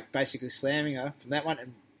Jessica was basically slamming her from that one,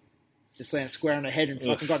 and just landed square on her head and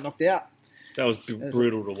fucking got knocked out. That was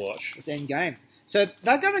brutal to watch. It's end game. So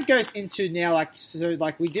that kind of goes into now,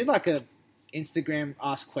 we did a Instagram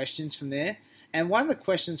ask questions from there, and one of the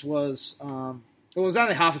questions was, it was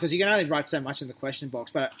only half because you can only write so much in the question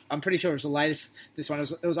box, but I'm pretty sure it was related to this one.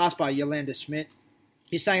 It was asked by Yolanda Schmidt.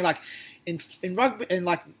 He's saying in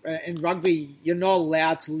rugby you're not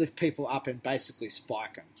allowed to lift people up and basically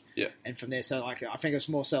spike them. Yeah. And from there, so I think it's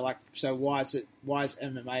more so so why is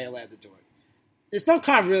MMA allowed to do it? It's not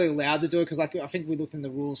kind of really allowed to do it because I think we looked in the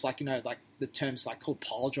rules the terms called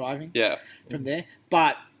pile driving. Yeah. From there,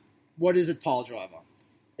 but what is a pile driver?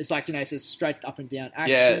 It's it's a straight up and down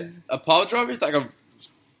action. Yeah, a pile driver is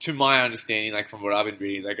to my understanding, from what I've been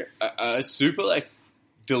reading, a super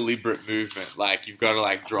deliberate movement. You've got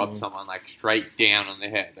to drop someone straight down on their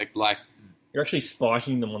head. You're actually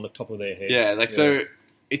spiking them on the top of their head. Yeah, so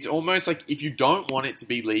it's almost if you don't want it to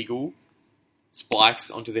be legal, spikes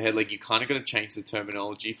onto the head, you kind of got to change the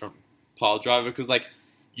terminology from pile driver, because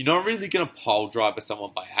you're not really going to pile driver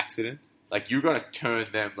someone by accident. You've got to turn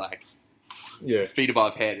them feet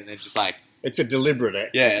above head, and then just it's a deliberate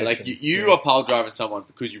act. Yeah, you are pile driving someone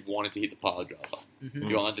because you wanted to hit the pile driver. Mm-hmm.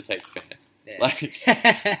 You're Undertaker fan. Yeah.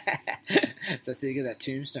 That's you get that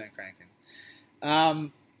tombstone cranking.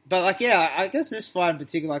 But I guess this fight in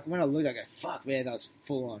particular, when I look, I go, "Fuck, man, that was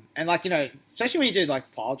full on." And especially when you do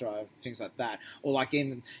pile drive things like that, or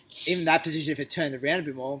even that position, if it turned around a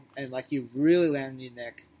bit more and you really land on your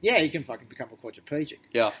neck, yeah, you can fucking become a quadriplegic.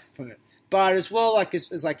 Yeah. From it, but as well, it's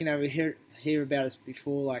we hear about it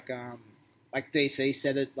before, DC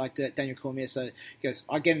said it, Daniel Cormier. So he goes,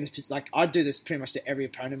 I get in this, I do this pretty much to every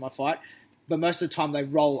opponent in my fight. But most of the time they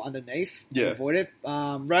roll underneath to avoid it.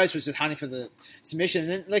 Rose was just hunting for the submission.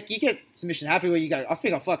 And then, you get submission happy where you go, I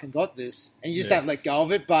think I fucking got this. And you just don't let go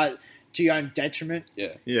of it, but to your own detriment,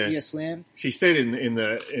 you slam. She said in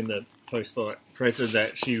the post-fight presser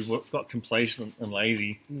that she got complacent and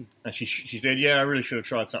lazy. And she said, I really should have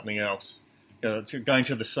tried something else. Going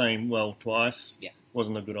to the same well twice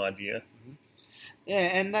wasn't a good idea. Mm-hmm. Yeah,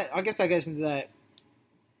 and I guess that goes into that.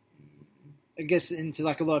 I guess into a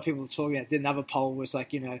lot of people talking about. Did another poll was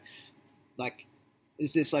is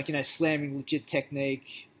this slamming legit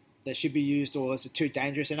technique that should be used, or is it too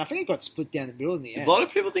dangerous? And I think it got split down the middle in the end. A lot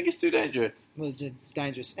of people think it's too dangerous. Well, it's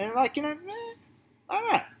dangerous, and I don't know.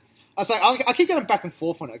 I was I keep going back and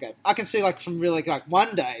forth on it. Okay, I can see from really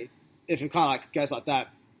one day if it kind of goes like that,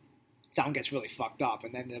 someone gets really fucked up,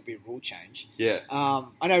 and then there'll be a rule change. Yeah.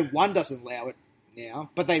 I know one doesn't allow it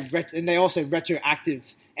now, but they also retroactive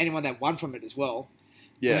anyone that won from it as well.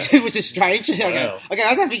 Yeah. Which is strange. Okay,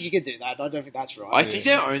 I don't think you can do that. I don't think that's right. I think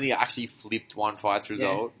they only actually flipped one fight's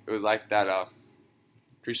result. Yeah. It was that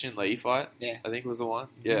Christian Lee fight. Yeah. I think was the one.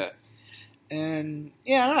 Yeah. And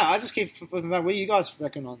I don't know. I just keep flipping back. What do you guys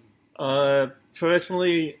reckon on?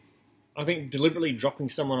 Personally, I think deliberately dropping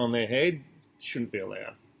someone on their head shouldn't be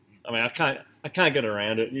allowed. I mean, I can't get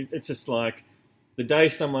around it. It's just the day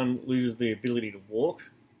someone loses the ability to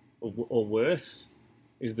walk, or worse,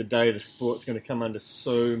 is the day the sport's going to come under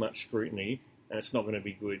so much scrutiny, and it's not going to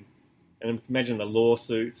be good. and imagine the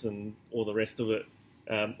lawsuits and all the rest of it.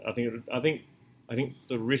 I think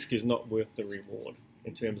the risk is not worth the reward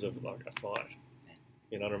in terms of like a fight.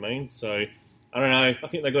 You know what I mean? So I don't know. I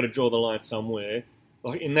think they've got to draw the line somewhere.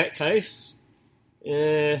 Like in that case,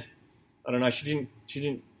 I don't know.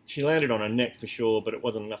 She landed on her neck for sure, but it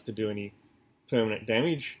wasn't enough to do any permanent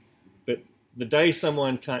damage. But the day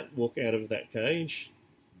someone can't walk out of that cage,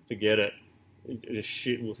 forget it. The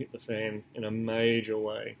shit will hit the fan in a major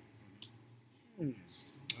way. What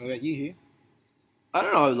about you, Hugh? I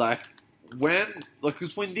don't know, like,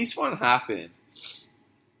 because when this one happened,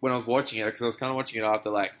 when I was watching it, because I was kind of watching it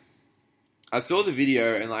after, like, I saw the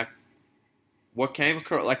video and, like, what came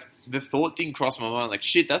across, like, the thought didn't cross my mind, like,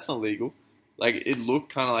 shit, that's not legal. Like, it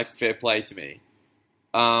looked kind of like fair play to me.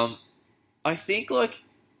 I think, like,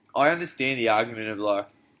 I understand the argument of,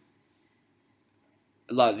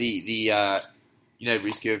 like the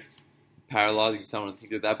risk of paralyzing someone and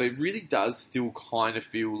things like that, but it really does still kind of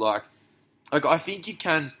feel like I think you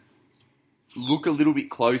can look a little bit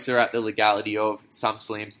closer at the legality of some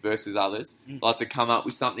slams versus others, like to come up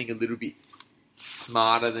with something a little bit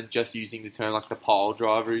smarter than just using the term like the pile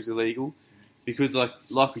driver is illegal, because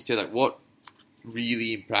like we said, like what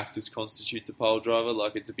really in practice constitutes a pile driver,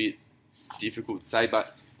 like it's a bit difficult to say,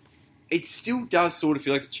 but it still does sort of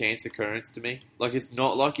feel like a chance occurrence to me. Like it's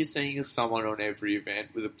not like you're seeing someone on every event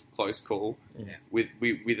with a close call with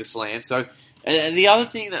a slam. So, and the other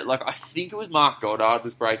thing that like I think it was Mark Goddard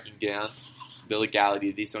was breaking down the legality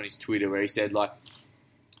of this on his Twitter, where he said like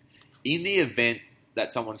in the event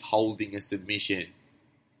that someone's holding a submission,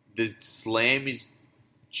 the slam is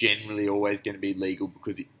generally always going to be legal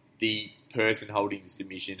because the person holding the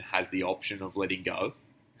submission has the option of letting go.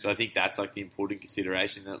 So I think that's like the important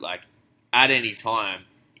consideration, that like at any time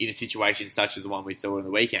in a situation such as the one we saw on the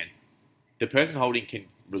weekend, the person holding can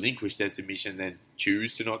relinquish their submission and then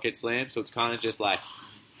choose to not get slammed. So it's kind of just like,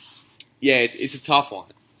 yeah, it's a tough one.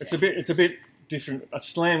 It's a bit different. A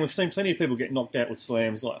slam, we've seen plenty of people get knocked out with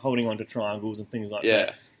slams, like holding onto triangles and things like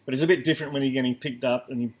that. But it's a bit different when you're getting picked up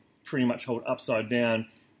and you pretty much hold upside down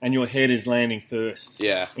and your head is landing first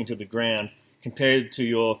into the ground, compared to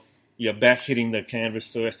your back hitting the canvas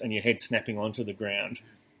first and your head snapping onto the ground,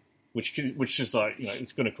 which is like, you know,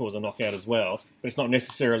 it's going to cause a knockout as well, but it's not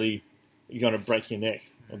necessarily you're going to break your neck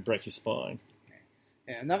or break your spine.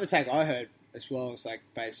 Yeah, another take I heard as well is like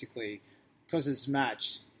basically because it's a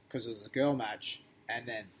match, because it was a girl match, and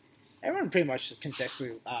then everyone pretty much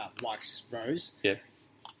consensually likes Rose. Yeah.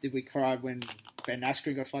 Did we cry when Ben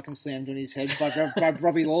Askren got fucking slammed on his head by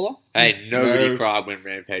Robbie Lawler? Hey, nobody cried when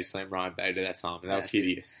Rampage slammed Ryan Bader that time, and that was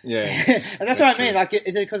hideous. Yeah. And that's what I mean. Like,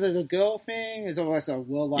 is it because of the girl thing? Is it almost a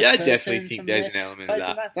worldwide I person definitely think there's there? an element of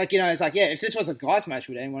that. Like, you know, it's like, yeah, if this was a guys match,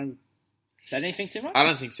 would anyone say anything too much? I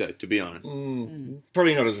don't think so, to be honest.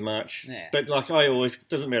 Probably not as much. Yeah. But like I always,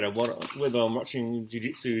 doesn't matter whether I'm watching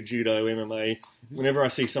jiu-jitsu, judo, MMA, whenever I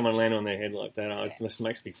see someone land on their head like that, it just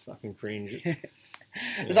makes me fucking cringe.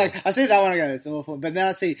 It's like, I see that one, I go, it's awful. But then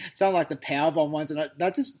I see some like the powerbomb ones, and I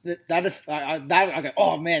go,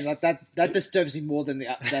 oh man, like that disturbs me more than the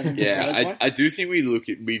Rose one. I do think we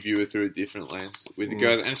view it through a different lens with the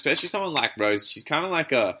girls, and especially someone like Rose. She's kind of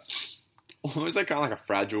like almost like kind of like a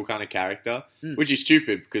fragile kind of character, which is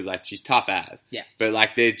stupid because like she's tough as. Yeah. But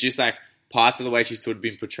like they're just like parts of the way she's sort of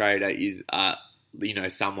been portrayed is you know,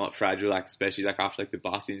 somewhat fragile, like especially like after like the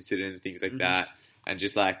bus incident and things like that, and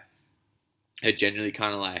just like a generally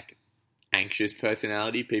kind of like anxious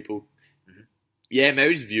personality. People,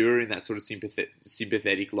 maybe just view her in that sort of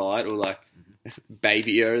sympathetic light, or like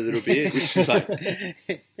baby her a little bit, which is like,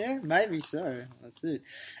 yeah, maybe so. That's it.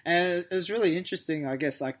 And it was really interesting, I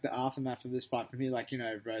guess, like the aftermath of this fight for me. Like, you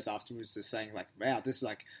know, Rose afterwards is saying like, wow, this is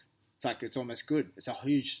like, it's almost good. It's a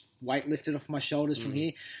huge weight lifted off my shoulders from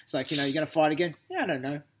here. It's like, you know, you're going to fight again? Yeah, I don't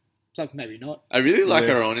know. It's like, maybe not. I really like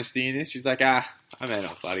her honesty in this. She's like, I may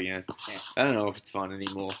not fight again. Yeah. I don't know if it's fun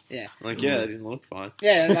anymore. Yeah. I'm like, that didn't look fun.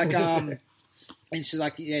 Yeah, like, and she's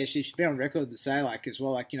like, yeah, she should be on record to say, like, as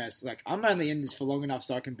well, like, you know, it's like, I'm only in this for long enough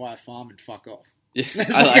so I can buy a farm and fuck off. Yeah,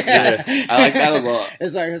 I like that. I like that a lot.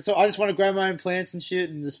 It's like, so I just want to grow my own plants and shit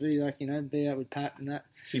and just be like, you know, be out with Pat and that.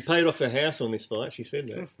 She paid off her house on this fight, she said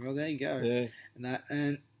that. Well, there you go. Yeah. And that,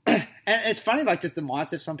 and it's funny, like, just the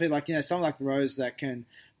mindset of some people, like, you know, someone like Rose that can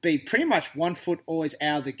be pretty much 1 foot always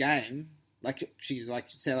out of the game. Like, she's like,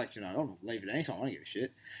 said, like, you know, I'll leave it anytime, I don't give a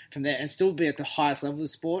shit. From there, and still be at the highest level of the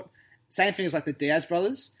sport. Same thing as, like, the Diaz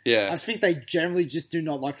brothers. Yeah. I think they generally just do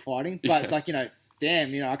not like fighting. But, like, you know, damn,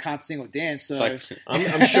 you know, I can't sing or dance, so... Like,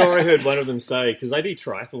 I'm sure I heard one of them say, because they do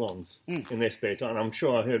triathlons in their spare time, I'm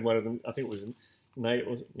sure I heard one of them, I think it was Nate,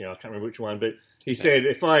 I can't remember which one, but he said,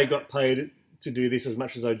 if I got paid to do this as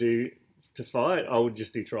much as I do to fight, I would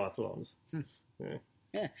just do triathlons.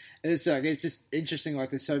 Yeah, it's just interesting. Like,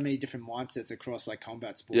 there's so many different mindsets across like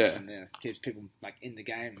combat sports, and it keeps people like in the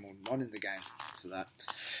game or not in the game for that.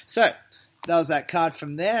 So that was that card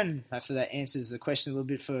from there, and hopefully that answers the question a little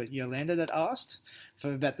bit for Yolanda that asked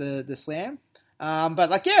about the slam. But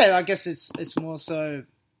like, yeah, I guess it's more so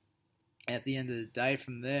at the end of the day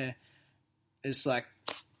from there. It's like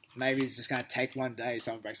maybe it's just going to take one day.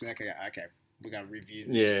 Someone breaks it. Okay. We're going to review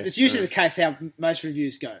this. Yeah, it's usually the case how most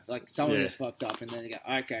reviews go. Like, someone gets fucked up, and then they go,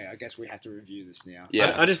 okay, I guess we have to review this now.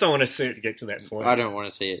 Yeah. I just don't want to see it get to that point. I don't want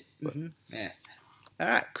to see it. Mm-hmm. Yeah. All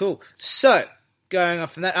right, cool. So, going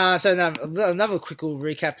off from that, so now another quick little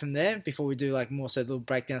recap from there before we do, like, more so little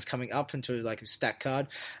breakdowns coming up into, like, a stat card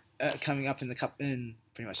coming up in the cup in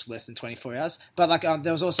pretty much less than 24 hours. But, like,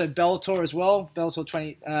 there was also Bellator as well, Bellator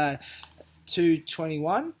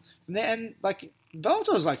 221 from there, and, like,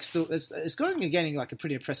 Bellator's like still it's going and getting like a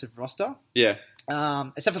pretty impressive roster. Yeah.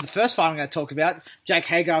 Except for the first fight I'm going to talk about, Jake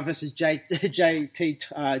Hagar versus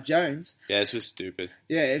JT Jones. Yeah, this was stupid.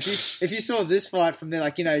 Yeah, if you saw this fight from there,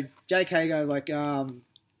 like, you know, Jake Hagar, like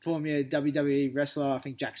former WWE wrestler, I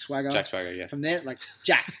think Jack Swagger. Yeah. From there, like,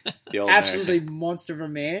 jacked. The old absolutely American. Monster of a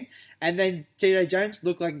man. And then TJ Jones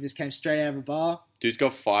looked like he just came straight out of a bar. Dude's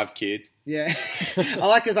got 5 kids. Yeah. I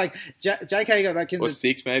like his, like, Jake Hagar, like, Or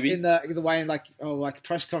 6 maybe. in the way, like, the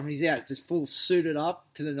press conference, he's out, just full suited up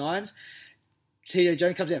to the nines. TJ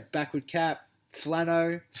Jones comes out, backward cap,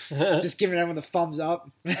 flannel, just giving everyone the thumbs up.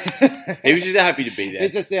 He was just happy to be there.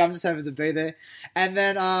 It's just, I'm just happy to be there. And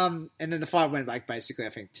then the fight went, like, basically,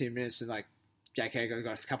 I think 2 minutes, and, like, Jake Hagar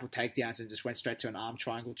got a couple of takedowns and just went straight to an arm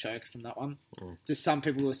triangle choke from that one. Just some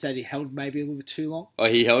people have said he held maybe a little bit too long. Oh,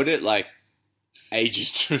 he held it, like,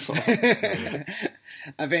 ages too long.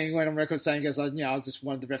 I think he went on record saying, he goes, like, you know, I just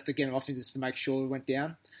wanted the ref to get him off him just to make sure it went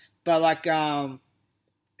down. But, like,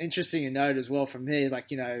 interesting to note as well from here, like,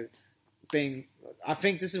 you know, I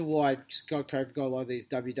think this is why Scott Coker got a lot of these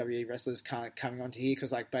WWE wrestlers kind of coming onto here,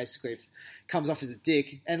 because, like, basically comes off as a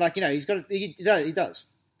dick. And, like, you know, he does.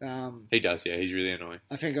 He does, yeah. He's really annoying.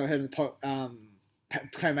 I think I heard the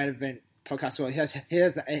co-main event podcast. Well, he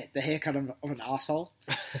has the haircut of an arsehole.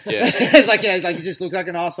 Yeah. It's like, you know, like, he just looks like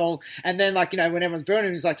an arsehole. And then, like, you know, when everyone's burning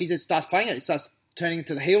him, he's like, he just starts playing it. He starts turning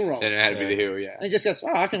into the heel role. They know how to be the heel, yeah. And he just goes,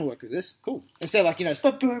 I can work with this. Cool. Instead of, like, you know,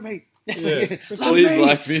 stop burning me. Yeah. Please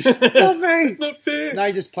like me. Love me. Not fair. No,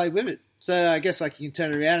 he just played with it. So I guess, like, you can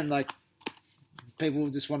turn it around and, like, people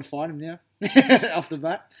just want to fight him now off the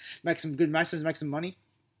bat. Make some good matches, make some money.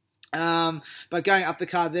 But going up the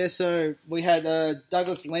card there, so we had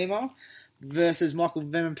Douglas Lima versus Michael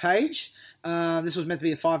Venom Page. This was meant to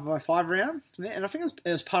be a 5-by-5 round, and I think it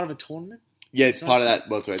was part of a tournament. Yeah, it's part of that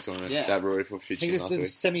welterweight tournament Yeah. that Rory for I Fitch think last this week.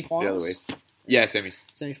 is semi-finals. The other week. Yeah, semis.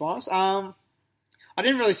 Semi-finals. I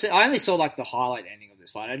didn't really see. I only saw, like, the highlight ending of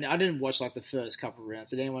this fight. I didn't watch, like, the first couple of rounds.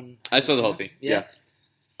 Did anyone? I saw the whole thing. Yeah.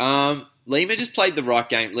 Lima just played the right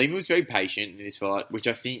game. Lima was very patient in this fight, which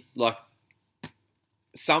I think, like,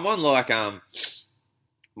 someone like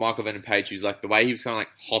Michael Venom Page, who's, like, the way he was kind of, like,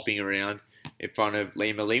 hopping around in front of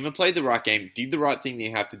Lima. Lima played the right game, did the right thing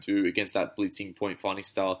you have to do against that blitzing point fighting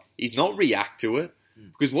style. He's not react to it.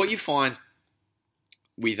 Because what you find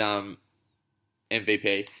with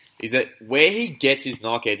MVP is that where he gets his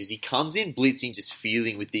knockout is he comes in blitzing, just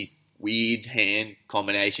feeling with these weird hand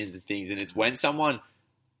combinations and things. And it's when someone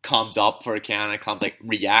comes up for a counter, like,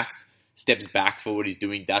 reacts, steps back for what he's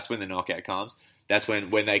doing, that's when the knockout comes. That's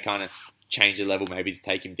when they kind of change the level, maybe to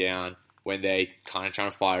take him down. When they kind of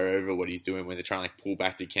trying to fire over what he's doing, when they're trying to, like, pull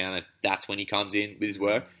back to counter, that's when he comes in with his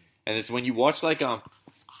work. And it's when you watch, like,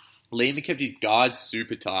 Lima kept his guard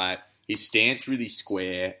super tight, his stance really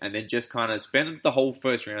square, and then just kind of spent the whole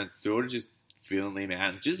first round sort of just feeling Lima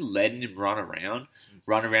out and just letting him run around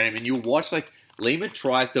him. And you'll watch, like, Lima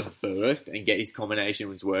tries to burst and get his combination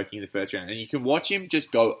was working in the first round. And you can watch him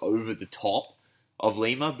just go over the top of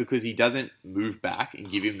Lima because he doesn't move back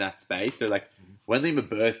and give him that space. So, like, when Lima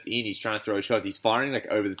bursts in, he's trying to throw shots. He's firing, like,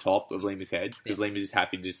 over the top of Lima's head because Lima's just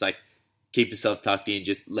happy to just, like, keep himself tucked in,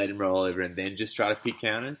 just let him roll over and then just try to pick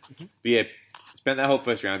counters. But, yeah, spent that whole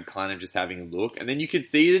first round kind of just having a look. And then you can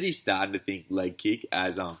see that he's starting to think leg kick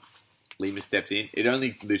as Lima steps in. It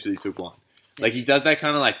only literally took one. Like, he does that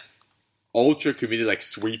kind of, like, ultra committed, like,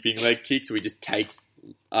 sweeping leg kick, so he just takes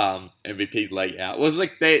MVP's leg out. Well, it was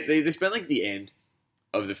like they spent, like, the end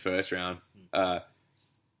of the first round,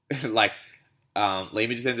 like,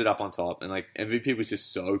 Lima just ended up on top, and, like, MVP was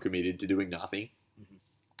just so committed to doing nothing,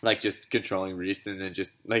 like, just controlling wrists, and then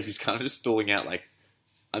just, like, he was kind of just stalling out, like,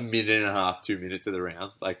 a minute and a half, 2 minutes of the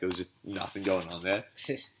round. Like, there was just nothing going on there.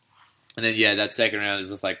 And then, yeah, that second round is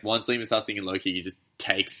just, like, once Lima starts thinking low kick, he just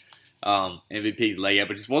takes MVP's leg out,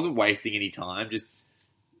 but just wasn't wasting any time. Just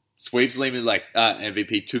sweeps Lehman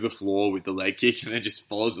MVP to the floor with the leg kick, and then just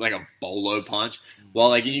follows like a bolo punch. While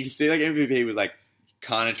like you can see like MVP was like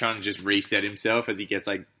kind of trying to just reset himself as he gets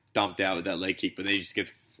like dumped out with that leg kick, but then he just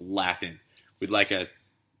gets flattened with like a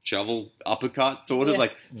shovel uppercut, sort of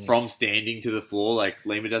like from standing to the floor. Like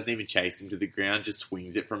Lehman doesn't even chase him to the ground, just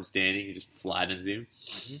swings it from standing. He just flattens him.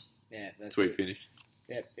 Mm-hmm. Yeah, that's sweet finish.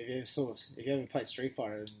 Yeah, if you ever played Street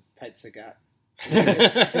Fighter and played Sagat,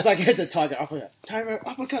 it's like hit the Tiger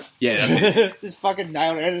uppercut. Yeah, that's it. Just fucking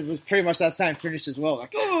nailed it. It was pretty much that same finish as well.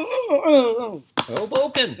 Like,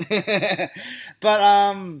 broken.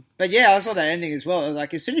 But yeah, I saw that ending as well.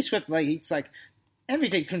 Like as soon as he swept the leg, it's like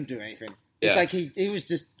MVP couldn't do anything. It's like he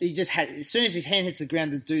just had, as soon as his hand hits the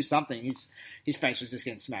ground to do something, his face was just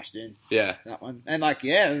getting smashed in. Yeah, that one. And like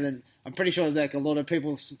and then I'm pretty sure like a lot of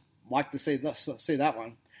people like to see that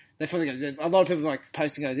one. They probably go, a lot of people like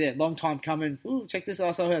posting goes, long time coming. Ooh, check this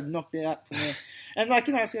out. So I had knocked out from there. And like,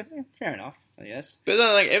 I was like, fair enough, I guess. But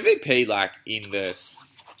then like MVP, like in the,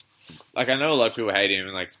 like I know a lot of people hate him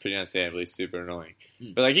and like it's pretty understandably super annoying.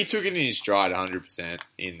 But like he took it in his stride 100%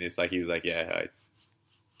 in this. Like he was like,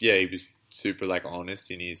 he was super like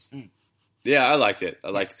honest in his. Yeah, I liked it. I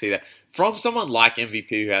like to see that from someone like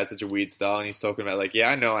MVP who has such a weird style, and he's talking about like,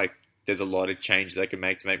 I know like there's a lot of changes I can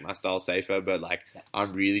make to make my style safer, but like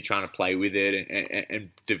I'm really trying to play with it and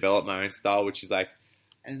develop my own style, which is like.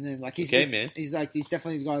 And then like he's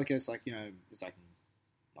definitely the guy that goes like, it's like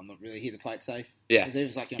I'm not really here to play it safe. Yeah, he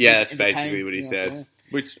was like, that's basically what he said,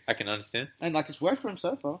 which I can understand. And like it's worked for him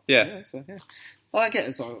so far. Yeah. Well, I get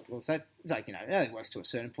it's all well said. It's like it only works to a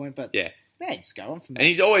certain point, but just go on from there. And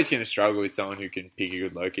he's always going to struggle with someone who can pick a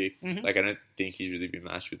good low kick. Mm-hmm. Like I don't think he's really been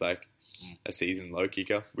matched with like a seasoned low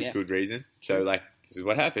kicker with good reason. So like this is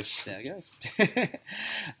what happens. There it goes.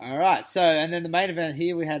 All right. So and then the main event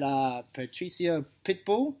here we had Patricio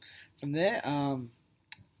Pitbull from there.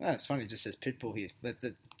 It's funny it just says Pitbull here. But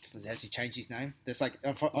has he changed his name? There's like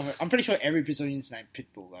I'm pretty sure every Brazilian's named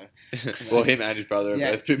Pitbull though. Well, him and his brother are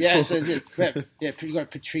both Pitbull. Yeah, so you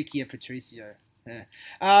got Patricio.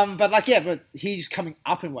 Yeah. But he's coming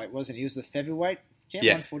up in weight, wasn't he? He was the featherweight champ,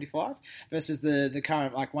 145, versus the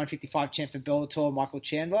current like 155 champ for Bellator, Michael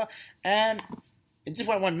Chandler, and it just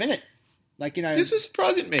went 1 minute. Like this was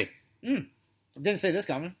surprising to me. Didn't see this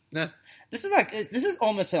coming. No. This is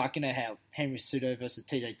almost like how Henry Cejudo versus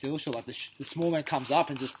TJ Dillashaw, like the small man comes up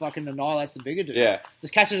and just fucking annihilates the bigger dude. Yeah.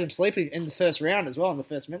 Just catches him sleeping in the first round as well in the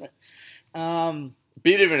first minute.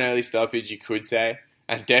 Bit of an early stoppage, you could say.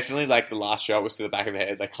 And definitely, like, the last shot was to the back of the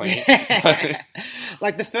head, like, clean.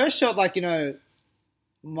 Like, the first shot, like,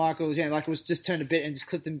 Michael, like, was just turned a bit and just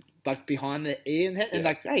clipped him, like, behind the ear and head. And,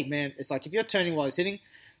 like, hey, man, it's like, if you're turning while he's hitting,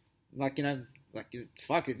 like,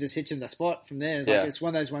 fuck, it just hits you in the spot from there. It's like, it's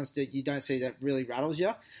one of those ones that you don't see that really rattles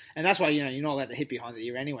you. And that's why, you're not allowed to hit behind the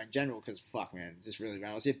ear anyway in general, because, fuck, man, it just really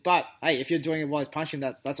rattles you. But, hey, if you're doing it while he's punching,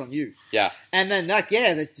 that's on you. Yeah. And then, like,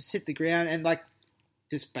 they just hit the ground and, like,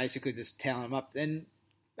 just basically just towing him up. And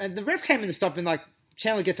the ref came in to stop, and like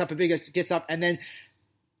Chandler gets up, and then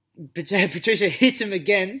Patricia hits him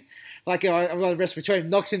again. Like I've got a respiratory,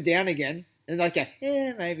 knocks him down again, and like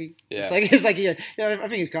maybe. Yeah. It's like I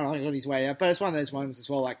think he's kind of like on his way out, but it's one of those ones as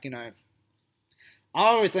well. Like I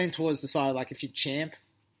always lean towards the side like if you're champ,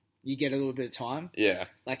 you get a little bit of time. Yeah.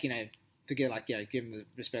 Like to get give him the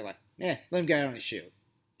respect. Like let him go out on his shield.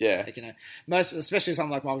 Yeah. Like, most, especially something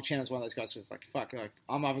like Michael Chandler's one of those guys who's like, fuck, like,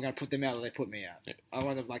 I'm either going to put them out or they put me out. Yeah. I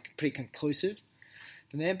want to, like, pretty conclusive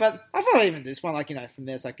from there. But I thought even this one, like, from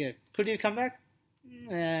there, it's like, could he come back?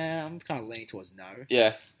 Nah, I'm kind of leaning towards no.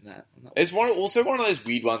 Yeah. No. It's also one of those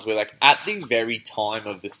weird ones where, like, at the very time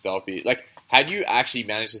of the stop, like, had you actually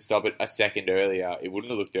managed to stop it a second earlier, it wouldn't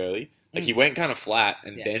have looked early. Like, he went kind of flat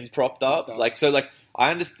and then propped up. Like, so, like,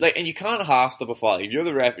 I understand, like, and you can't half stop a fight. Like, if you're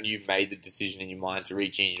the ref and you've made the decision in your mind to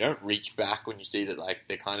reach in, you don't reach back when you see that, like,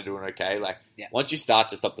 they're kind of doing okay. Like, once you start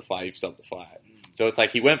to stop the fight, you've stopped the fight. So it's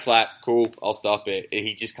like, he went flat, cool, I'll stop it.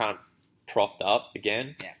 He just kind of propped up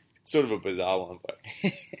again. Yeah. Sort of a bizarre one, but.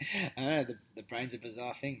 I don't know, the brain's a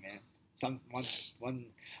bizarre thing, man.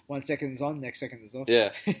 One second's on, next second is off.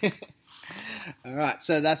 Yeah. All right,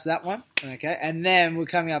 so that's that one. Okay, and then we're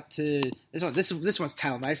coming up to this one. This one's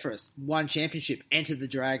tailor-made for us. One championship, Enter the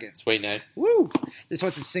Dragon. Sweet name. Woo! This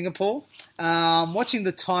one's in Singapore. Watching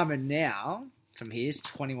the timer now from here is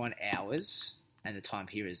 21 hours, and the time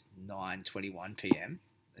here is 9:21 p.m.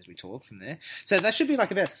 as we talk from there. So that should be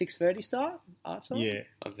like about 6:30 start. Yeah,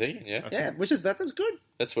 I'm thinking. Yeah. Yeah, that's good.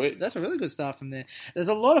 That's sweet. That's a really good start from there. There's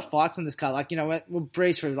a lot of fights on this card. Like, we'll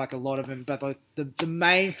breeze through like a lot of them, but like the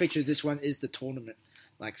main feature of this one is the tournament.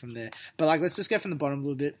 Like from there. But like, let's just go from the bottom a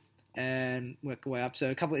little bit. and work our way up. So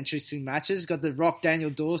a couple of interesting matches. Got the Rock Daniel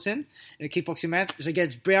Dawson in a kickboxing match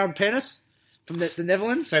against Brown Penis from the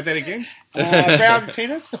Netherlands. Say that again. Brown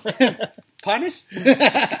Penis? Penis?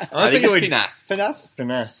 I think it's Pinas. Penis?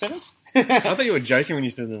 Finesse. Penis? I thought you were joking when you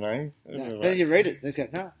said the name. No. Then you read it. Let's go.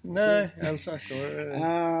 No, I'm so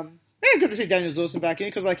sorry. Yeah, good to see Daniel Dawson back in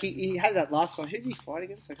because like he had that last one. Who did he fight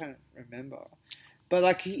against? I can't remember. But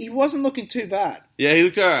like he wasn't looking too bad. Yeah, he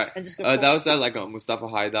looked alright. And just got that was like Mustafa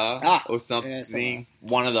Haidar or something. Yeah, something.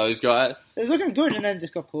 One of those guys. It was looking good, and then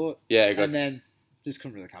just got caught. Yeah, and then just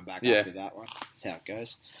couldn't really come back after that one. That's how it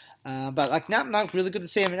goes. But like, no, really good to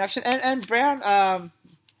see him in action. And Brown,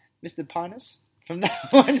 Mr. Pinus from that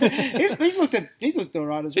one, he's looked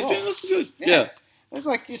alright as well. He's been looking good. Yeah. It's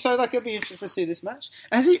like so. Like, it'll be interesting to see this match.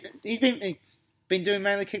 Has he's been doing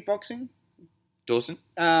mainly kickboxing? Dawson?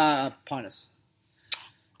 Pinus.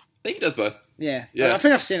 I think he does both. Yeah. Yeah. I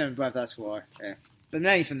think I've seen him both. That's why. Yeah. But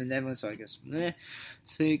mainly from the Netherlands, so I guess. Yeah.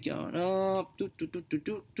 See, going up.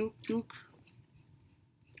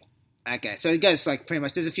 Okay, so it goes like pretty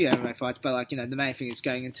much. There's a few MMA fights, but like the main thing is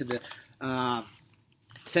going into the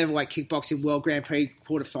featherweight kickboxing World Grand Prix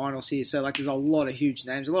quarterfinals here. So like, there's a lot of huge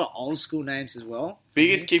names, a lot of old school names as well.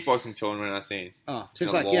 Biggest kickboxing tournament I've seen. Oh,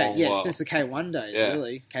 since in a long while. since the K1 days, Yeah.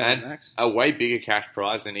 really. K1 And Max. a way bigger cash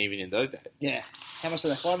prize than even in those days. Yeah. How much are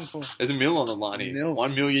they fighting for? There's $1 million on the line here. Mil.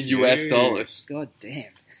 $1 million US. God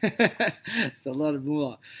damn. It's a lot of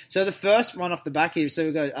moolah. So the first one off the back here, so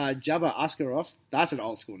we go Jabba Askarov. That's an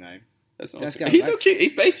old school name. That's Let's awesome. go He's back. still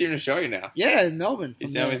he's based here in Australia now. Yeah, in Melbourne.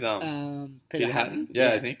 He's From now the, with Peter Hatton.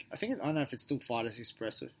 Yeah, I think. I don't know if it's still Fighters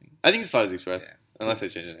Express or something. I think it's Fighters Express. Yeah. Unless they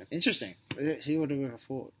change the name. Interesting. He would have ever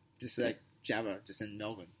fought. Just like Jabba, just in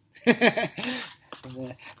Melbourne.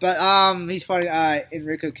 But he's fighting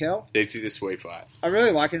Enrico Kell. This is a sweet fight. I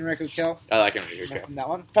really like Enrico Kell. I like Enrico Kell. From that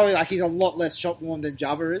one. Probably like he's a lot less shot worn than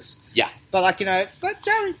Jabba is. Yeah. But like, like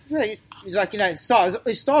Jabba, he's like,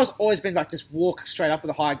 his style's always been like just walk straight up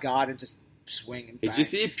with a high guard and just swing and bang. It's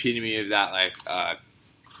just the epitome of that, like,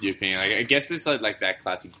 European. Like, I guess it's like that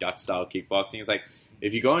classic Dutch style kickboxing. It's like,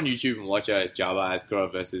 if you go on YouTube and watch Jabba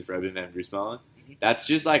Askarov versus Robin van Roosmalen, that's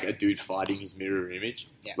just like a dude fighting his mirror image.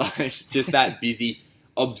 Yeah. Like, just that busy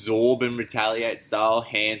absorb and retaliate style,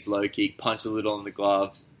 hands low kick, punch a little on the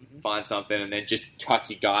gloves, find something, and then just tuck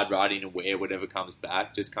your guard right in and wear whatever comes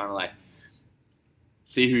back. Just kind of like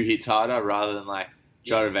see who hits harder rather than like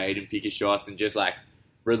try to evade and pick your shots, and just like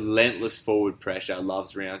relentless forward pressure,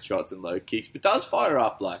 loves round shots and low kicks, but does fire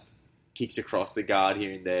up like kicks across the guard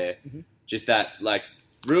here and there. Just that like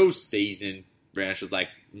real seasoned round shots, like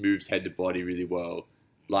moves head to body really well,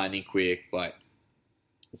 lightning quick, like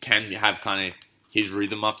can have kind of his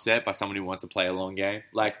rhythm upset by someone who wants to play a long game.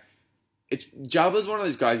 Like, it's Jabba's one of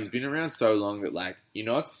those guys, he's been around so long that like you're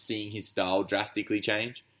not seeing his style drastically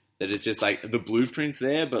change. That it's just like the blueprint's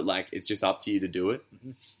there, but like it's just up to you to do it.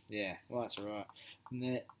 Yeah, well, that's right.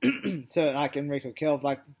 So like Enrico Kell,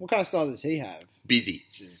 like what kind of style does he have? Busy,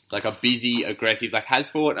 like a busy, aggressive. Like has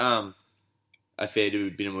fought a fair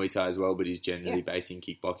bit of Muay Thai as well, but he's generally based in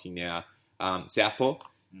kickboxing now. Southpaw,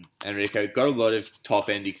 Enrico got a lot of top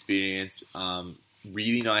end experience.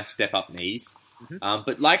 Really nice step up knees,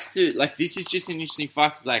 but likes to like. This is just an interesting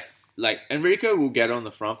fight 'cause like Enrico will get on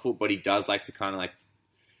the front foot, but he does like to kind of like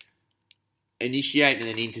initiate and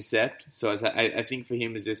then intercept. So I think for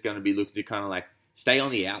him is just going to be looking to kind of like stay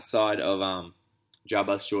on the outside of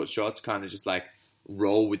Jabba's short shots, kind of just like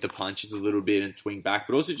roll with the punches a little bit and swing back,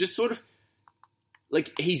 but also just sort of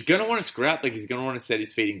like he's going to want to scrap, like he's going to want to set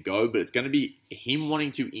his feet and go, but it's going to be him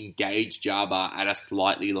wanting to engage Jabba at a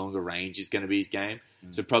slightly longer range is going to be his game.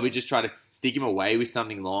 So probably just try to stick him away with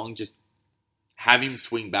something long, just have him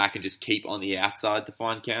swing back and just keep on the outside to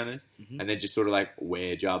find counters, and then just sort of like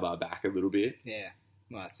wear Jabba back a little bit. Yeah.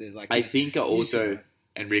 Well, it's like I think also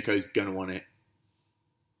Enrico's going to want to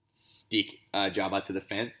stick Jabba to the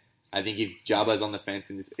fence. I think if Jabba's on the fence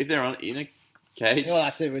if they're on in a cage, well,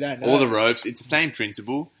 that's it. We don't know. or the ropes, it's the same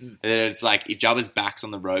principle. And it's like if Jabba's back's on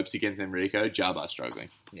the ropes against Enrico, Jabba's struggling.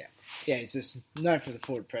 Yeah, it's just known for the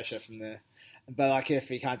forward pressure from there. But like if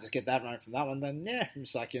he can't just get that run from that one, then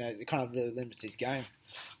it's like it kind of really limits his game.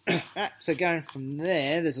 Right, so going from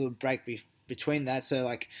there, there's a little break between that. So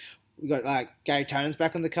like we got like Gary Tonon's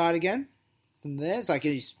back on the card again. From there, it's like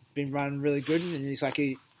he's been running really good, and he's like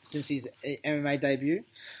since his MMA debut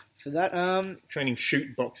for that. Training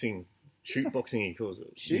shoot boxing, he calls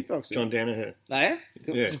it. Shoot boxing. John Danaher. Oh, yeah?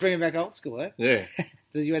 Yeah. Just bring him back old school, eh? Yeah.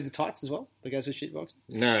 Does he wear the tights as well? That goes with shoot boxing?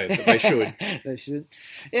 No, but they should. They should.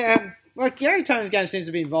 Yeah, like Gary Tonon's game seems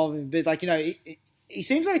to be involved in a bit. Like, he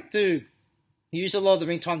seems like to use a lot of the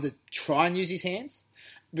ring time to try and use his hands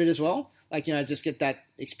a bit as well. like, you know, just get that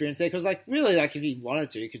experience there. Because, like, really, like, if he wanted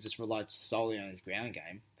to, he could just rely solely on his ground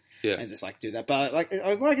game. Yeah. And just, like, do that. But, like,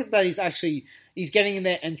 I like it that he's getting in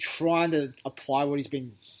there and trying to apply what he's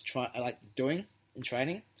been doing in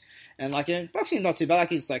training. And, like, in boxing, not too bad.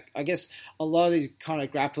 Like, it's, like, I guess a lot of these kind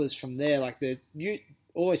of grapplers from there, like, they're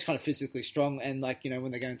always kind of physically strong. And, like, you know,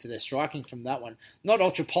 when they go into their striking from that one, not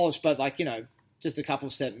ultra polished, but, like, you know, just a couple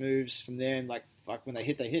set moves from there. And, like when they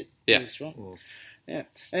hit, Yeah. really strong. Yeah,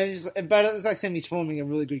 but it's like he's forming a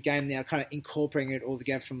really good game now, kind of incorporating it all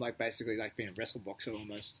together from like basically like being a wrestle boxer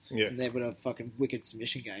almost. Yeah. And they're with a fucking wicked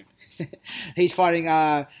submission game. He's fighting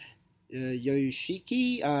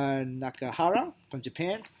Yoshiki Nakahara from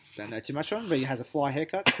Japan. Don't know too much on him, but he has a fly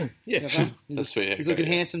haircut. Yeah. That's sweet. He's looking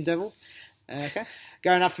handsome, devil. Okay,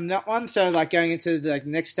 going up from that one. So like going into the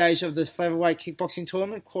next stage of the featherweight kickboxing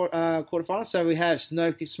tournament quarterfinals. So we have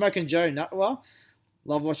Smoke and Joe Nutwell.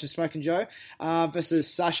 Love watching Smoke and Joe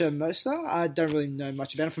versus Sasha Mosa. I don't really know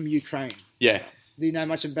much about him, from Ukraine. Yeah. Do you know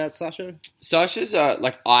much about Sasha? Sasha's,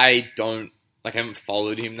 I haven't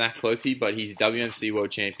followed him that closely, but he's a WMC world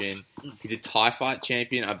champion. He's a Thai fight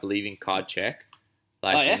champion, I believe, in card check.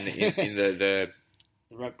 Like, in the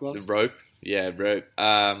rope gloves? The rope. Yeah, rope.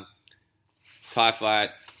 Thai fight,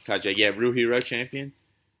 card check. Yeah, real hero champion.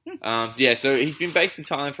 So he's been based in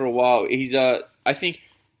Thailand for a while. He's, I think...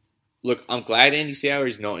 Look, I'm glad Andy Sauer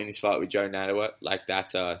is not in this fight with Joe Nadawa. Like,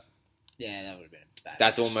 that's that would have been a bad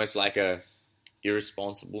that's match. almost like a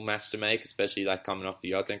irresponsible match to make, especially like coming off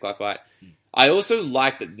the Yarden fight. I also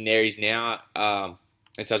like that Neri's now,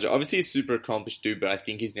 obviously a super accomplished dude, but I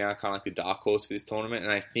think he's now kind of like the dark horse for this tournament,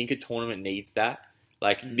 and I think a tournament needs that.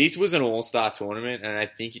 Like, this was an all-star tournament, and I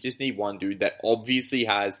think you just need one dude that obviously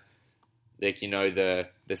has, like, you know, the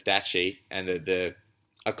stat sheet and the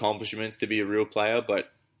accomplishments to be a real player,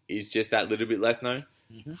 but is just that little bit less known.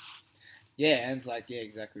 Mm-hmm. Yeah, and it's like, yeah,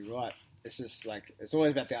 exactly right. It's just like, it's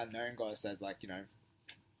always about the unknown guys that, like, you know,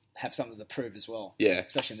 have something to prove as well. Yeah.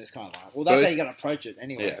 Especially in this kind of life. Well, that's how you got to approach it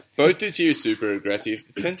anyway. Yeah. Both dudes here are super aggressive.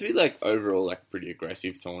 It tends to be, like, overall, like, pretty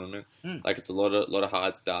aggressive tournament. Like, it's a lot of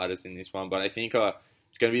hard starters in this one, but I think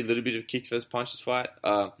it's going to be a little bit of kicks versus punches fight.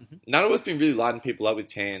 Nadawa's been really lighting people up with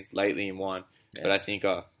his hands lately in one, but I think...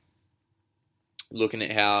 looking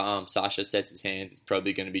at how Sasha sets his hands, it's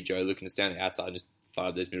probably going to be Joe looking to stand on the outside and just fire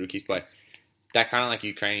up those middle kicks. But that kind of like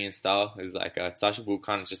Ukrainian style is like Sasha will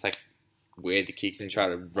kind of just like wear the kicks and try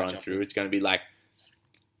to run through. It's going to be like,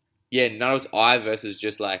 Nadawa's eye versus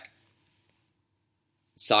just like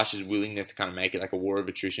Sasha's willingness to kind of make it like a war of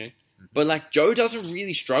attrition. Mm-hmm. But like Joe doesn't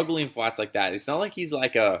really struggle in fights like that. It's not like he's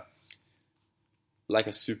like a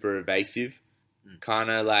super evasive, kind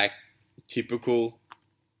of like typical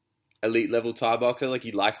elite level Thai boxer. Like,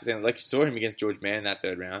 he likes to stand, like you saw him against George Mann in that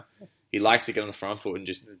third round. He likes to get on the front foot and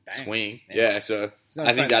just swing. Yeah, so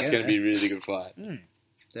I think that's going to be a really good fight.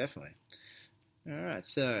 Definitely. All right,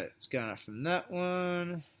 so it's going up from that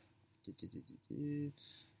one. There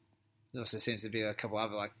also seems to be a couple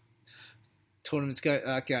other like tournaments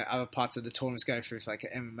other parts of the tournaments going through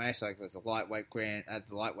like MMA. So like there's a lightweight the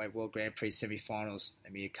lightweight World Grand Prix semi-finals.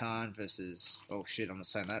 Amir Khan versus I'm not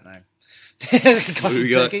saying that name. We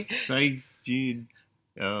got Sajid.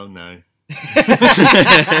 Oh no.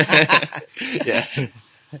 Yeah.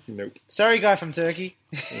 Nope. Sorry, guy from Turkey.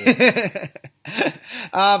 Yeah.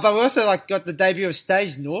 But we also like got the debut of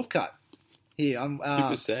Stage Northcutt here.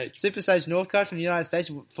 Super Stage Northcutt from the United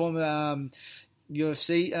States, former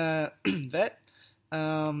UFC vet,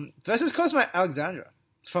 versus Cosmo Alexandra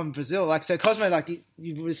from Brazil. Like, so Cosmo, like,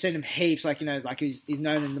 you would have seen him heaps, like, you know, like he's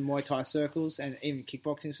known in the Muay Thai circles and even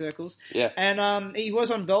kickboxing circles. Yeah. And he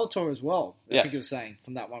was on Bellator as well, I yeah. think he was saying,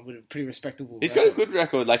 from that one, with a pretty respectable He's got a good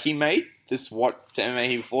record. Like, he made the SWAT to MMA.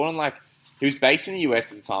 He fought on, like, he was based in the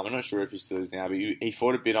US at the time. I'm not sure if he still is now, but he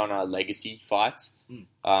fought a bit on Legacy Fights.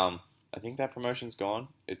 I think that promotion's gone.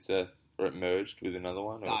 Or it merged with another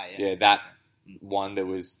one. That one that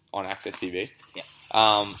was on Access TV. Yeah.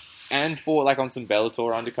 And fought like on some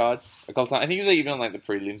Bellator undercards a couple times. I think he was like, even on like the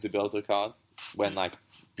prelims of Bellator card when like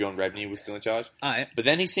Bjorn Rebney was still in charge. Yeah. But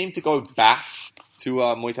then he seemed to go back to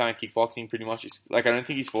Muay Thai and kickboxing pretty much. Like, I don't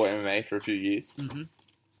think he's fought MMA for a few years. Mm-hmm.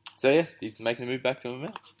 So yeah, he's making the move back to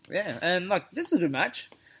MMA. Yeah, and like this is a good match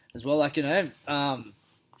as well. Like, you know,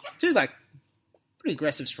 two like pretty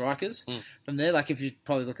aggressive strikers from there. Like, if you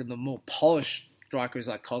probably look at the more polished strikers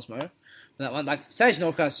like Cosmo, that one, like Sage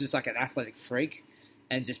Northcutt's just like an athletic freak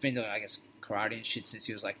and just been doing, I guess, karate and shit since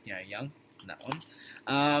he was like, you know, young. In that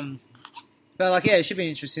one. But like, yeah, it should be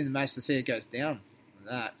interesting the match to see it goes down.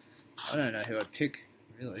 That I don't know who I'd pick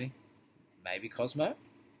really. Maybe Cosmo,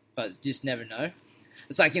 but just never know.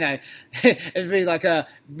 It's like, it'd be like a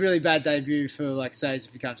really bad debut for like Sage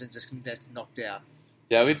if he comes in and just gets knocked out.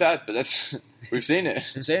 Yeah, it'll be bad, but we've seen it.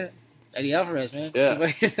 You've seen it? Eddie Alvarez, man.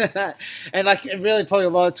 Yeah. And like, really probably a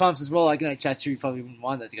lot of times as well, like, Chachu probably wouldn't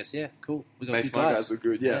mind that. He goes, yeah, cool. We got Makes good my guys. guys look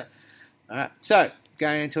good, yeah. All right. So,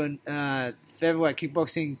 going into featherweight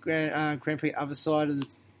kickboxing Grand Prix other side of the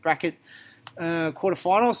bracket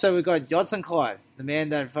quarterfinal. So we've got Jodson Clyde, the man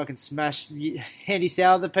that fucking smashed Andy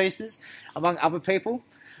Sauer to pieces, among other people.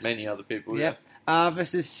 Many other people, Yep.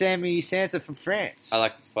 Versus Sammy Sansa from France. I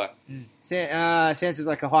like this fight. Sansa's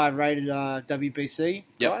like a high-rated WBC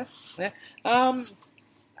guy. Yeah.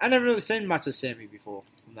 I never really seen much of Sammy before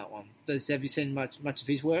from that one. Have you seen much of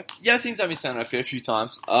his work? Yeah, I've seen Sammy Sansa a fair few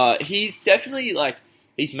times. He's definitely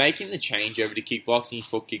he's making the change over to kickboxing. He's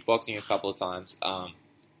fought kickboxing a couple of times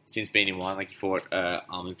since being in one. Like he fought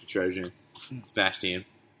Armin Petrosian, smashed him.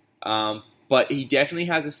 But he definitely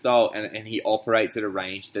has a style, and he operates at a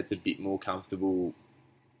range that's a bit more comfortable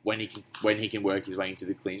when he can work his way into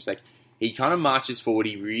the clinch. Like he kind of marches forward.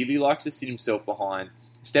 He really likes to sit himself behind,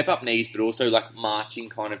 step up knees, but also like marching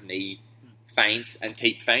kind of knee feints and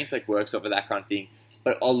teep feints, like works off of that kind of thing.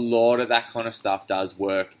 But a lot of that kind of stuff does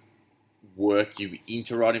work you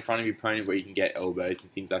into right in front of your opponent where you can get elbows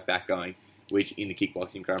and things like that going, which in the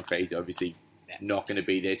kickboxing Grand Prix is obviously not going to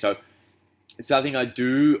be there. So it's something I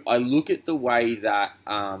do. I look at the way that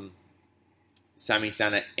Sammy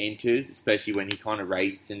Sana enters, especially when he kind of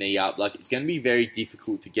raises the knee up. Like, it's going to be very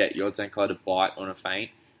difficult to get Jodson Clyde to bite on a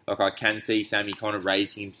feint. Like, I can see Sammy kind of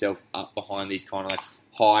raising himself up behind these kind of like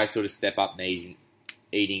high sort of step up knees and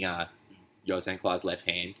eating Jodson Clyde's left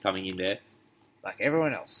hand coming in there. Like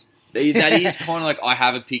everyone else. That is kind of like, I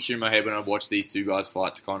have a picture in my head when I watch these two guys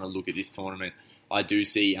fight to kind of look at this tournament. I do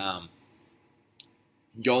see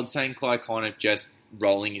Jodson Clyde kind of just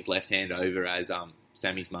rolling his left hand over as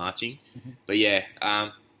Sammy's marching. Mm-hmm. But yeah,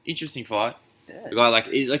 interesting fight. Yeah. The guy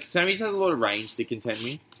like Sammy has a lot of range to contend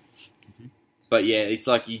with. Mm-hmm. But yeah, it's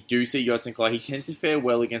like you do see Jodson Clyde. He tends to fare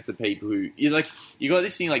well against the people who you got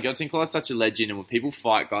this thing like Jodson Clyde's such a legend, and when people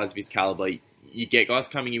fight guys of his caliber, you get guys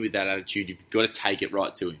coming in with that attitude. You've got to take it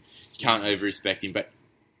right to him. You can't over-respect him. But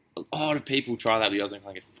a lot of people try that, but Jodson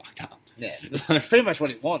Clyde get fucked up. Yeah, that's pretty much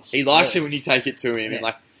what he wants. He likes it when you take it to him,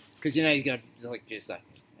 and because he's gonna just like,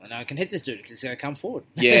 I know I can hit this dude because he's gonna come forward.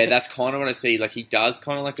 Yeah, that's kind of what I see. Like he does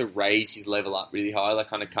kind of like to raise his level up really high. Like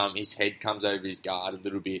kind of his head comes over his guard a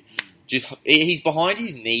little bit. Just he's behind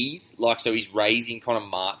his knees, like so he's raising, kind of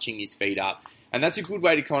marching his feet up, and that's a good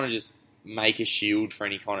way to kind of just make a shield for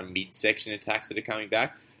any kind of midsection attacks that are coming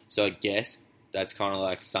back. So I guess that's kind of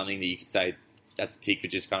like something that you could say that's a tick for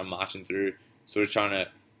just kind of marching through, sort of trying to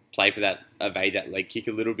play for that, evade that leg kick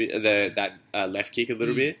a little bit, that left kick a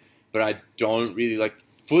little bit. But I don't really like,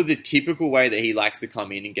 for the typical way that he likes to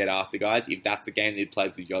come in and get after guys, if that's the game that he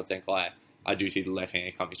plays with Jodson Clyde, I do see the left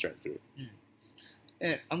hand coming straight through.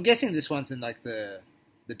 Yeah, I'm guessing this one's in like the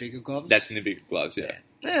bigger gloves. That's in the bigger gloves, yeah.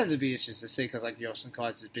 Yeah, it'd be interesting to see because like Jodson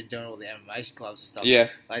Clyde has been doing all the MMA gloves and stuff. Yeah.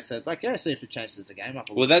 See if it changes the game up.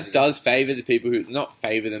 Well, that does favour the people who, not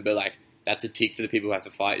favour them, but like, that's a tick for the people who have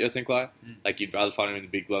to fight Jodson Clyde. Like, you'd rather fight him in the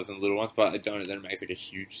big gloves than the little ones, but I don't know that it makes like a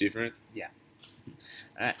huge difference. Yeah.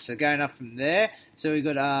 Alright, so going up from there, so we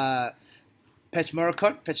got Pech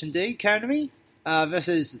Morakot, Academy,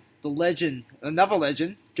 versus the legend, another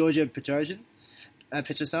legend, Georgia Petrosian.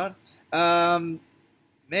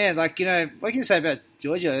 Man, like, what can you say about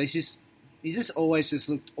Georgia? He's just always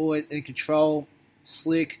looked always in control,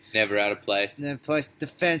 slick. Never out of place.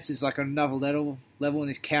 Defense is like another level, and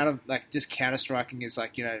his counter, like, just counter striking is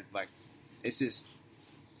like, like, it's just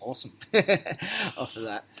awesome off of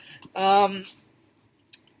that.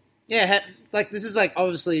 Yeah, like, this is like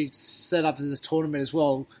obviously set up in this tournament as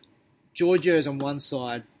well. Georgia is on one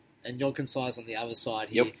side and Jodson on the other side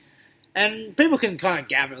here. Yep. And people can kind of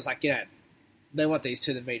gather, it's like, they want these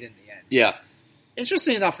two to meet in the end. Yeah.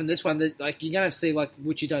 Interesting enough in this one, that like you're going to see, like,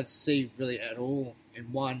 which you don't see really at all in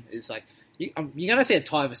one, is like, you're going to see a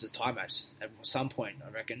tie versus tie match at some point,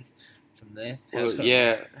 I reckon, from there. Well,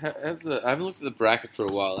 yeah. I haven't looked at the bracket for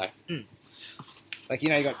a while. Like,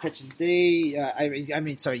 you got Pech and D. You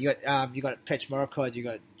got Pech Morakot, you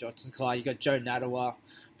got Jodson Clyde, you got Joe Nadawa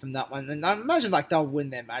from that one. And I imagine, like, they'll win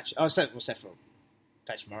their match. Oh, except for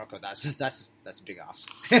Pech Morakot, that's a big ask. That's a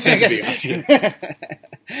big ask, yeah.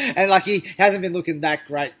 And, like, he hasn't been looking that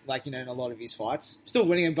great, like, in a lot of his fights. Still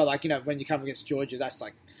winning them, but, like, when you come against Georgia, that's,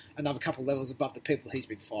 like, another couple levels above the people he's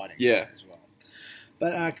been fighting. Yeah. As well.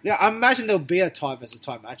 But, I imagine there'll be a tie versus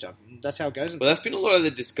tie matchup. That's how it goes. Well, that's been a lot of the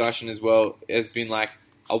discussion as well. Has been, like,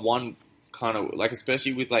 a one kind of, like,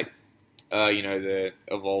 especially with, like, the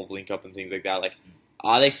Evolve link-up and things like that. Like,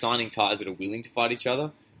 are they signing ties that are willing to fight each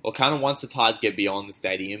other? Or kind of once the ties get beyond the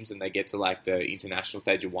stadiums and they get to like the international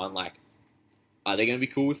stage of one, like, are they going to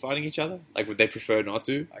be cool with fighting each other? Like, would they prefer not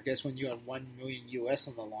to? I guess when you got $1 million US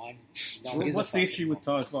on the line, no one gives What's a the fuck issue anymore. with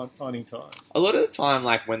ties, fighting ties? A lot of the time,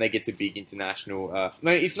 like, when they get to big international... no,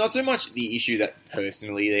 it's not so much the issue that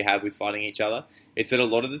personally they have with fighting each other. It's that a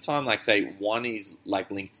lot of the time, like, say, one is, like,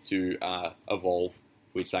 linked to Evolve,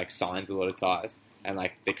 which, like, signs a lot of ties. And,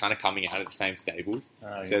 like, they're kind of coming out of the same stables.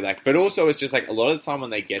 So, like... But also, it's just, like, a lot of the time when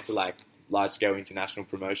they get to, like, large-scale international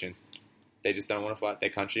promotions, they just don't want to fight their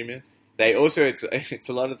countrymen. They also... It's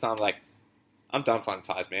a lot of the time, like, I'm done fighting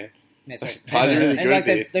ties, man. Yeah, so, Ties are really and good like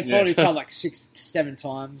at this. they've fought each other like 6 to 7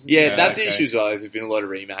 times. Yeah, Yeah, that's the okay. issue as well. Is there's been a lot of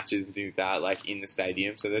rematches and things like that, like in the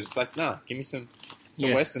stadium. So they're just like, nah, give me some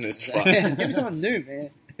Yeah. Westerners to fight. Give me someone new, man.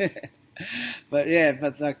 But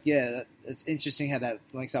it's interesting how that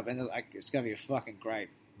links up, and like it's gonna be a fucking great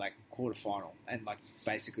like quarterfinal, and like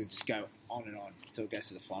basically just go on and on until it goes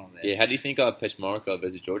to the final. There. Yeah, how do you think Pechmorica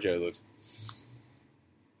versus Giorgio looks?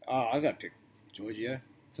 Oh, I gotta pick Giorgio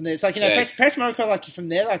from there. It's like Yeah. Pechmorica, like from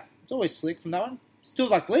there, like it's always slick from that one. Still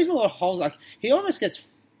like leaves a lot of holes. Like he almost gets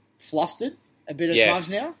flustered a bit at times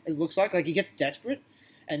now. It looks like he gets desperate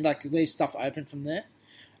and like leaves stuff open from there.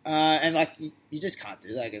 And like you just can't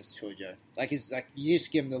do that against Giorgio. Like it's like you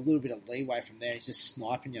just give him a little bit of leeway from there. He's just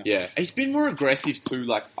sniping you. Yeah, he's been more aggressive too.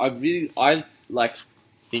 Like I like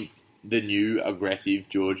think the new aggressive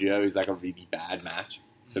Giorgio is like a really bad match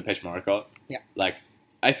for Pechmorica. Yeah. Like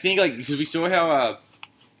I think like because we saw how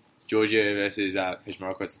Giorgio versus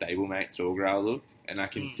Pechmorica's stablemate Sorgrau looked, and I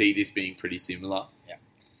can see this being pretty similar.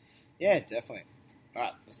 Yeah, definitely. All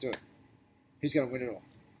right, let's do it. Who's gonna win it all?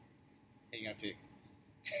 Who are you gonna pick?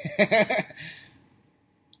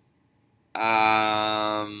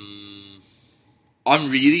 I'm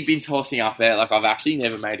really been tossing up there. Like I've actually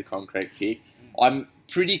never made a concrete pick. I'm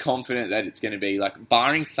pretty confident that it's going to be like,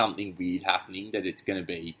 barring something weird happening, that it's going to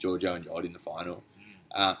be Giorgio and Yod in the final.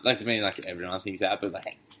 Like everyone thinks that, but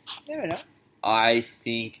like, Never know. I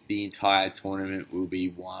think the entire tournament will be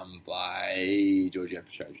won by Giorgio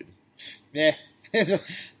Petrosian. Yeah.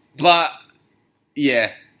 But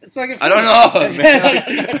yeah, It's like I don't know, man.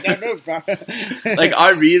 I don't know, bro. like I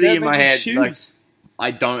really Don't in my make me head choose. like.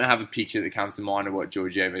 I don't have a picture that comes to mind of what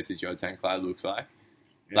Giorgio versus Yod St. Clair looks like.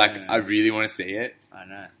 Like, Yeah. I really want to see it. I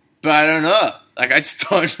know. But I don't know. Like, I just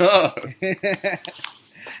don't know.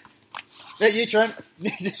 Yeah, you, Trent.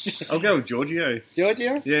 I'll go with Giorgio.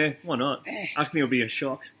 Giorgio? Yeah, why not? I think it'll be a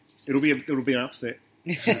shock. It'll be an upset.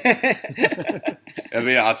 It'll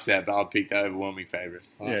be an upset, but I'll pick the overwhelming favourite.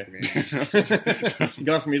 Yeah. Man. The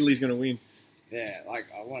guy from Italy's going to win. Yeah, like,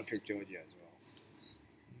 I want to pick Giorgio as well.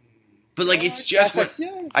 But, like, it's just like, when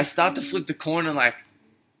yeah, I start to flip the corner, like,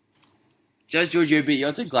 does Giorgio beat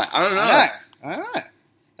Yod St. Clair? I don't know. I know.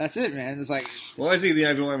 That's it, man. It's like, Why is he the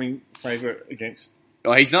overwhelming favourite against?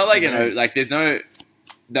 Oh, he's not like, there's no,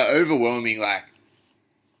 the overwhelming, like,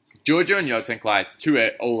 Giorgio and Yod St. Clair, to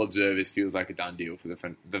all observers, feels like a done deal for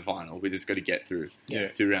the final. We just got to get through Yeah.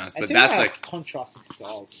 2 rounds. I But think that's they like, have contrasting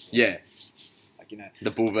styles. yeah, Like, you know,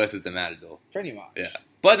 the bull versus the matador. pretty much. Yeah.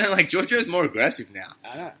 But then, like, Giorgio's more aggressive now.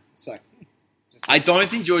 I know. It's like, I don't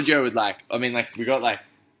think Giorgio would, like, I mean, like, we got, like,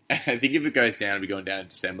 I think if it goes down, it'll be going down in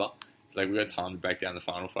December. It's like, we got time to break down the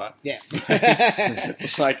final fight. yeah.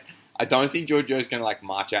 Like, I don't think Giorgio's going to, like,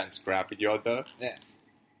 march out and scrap with Yod, though.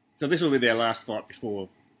 So this will be their last fight before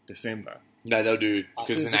December. No, they'll do, So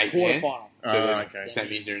because it's it's a an 8-man. quarterfinal. So the okay.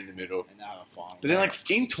 semis are in the middle. And now a final. But then,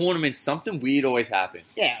 like, in tournaments, something weird always happens.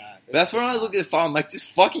 Yeah, I know. But that's when I look at this final, I'm like, just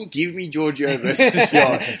fucking give me Giorgio versus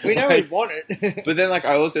Yod. We know we Like, want it. but then, like,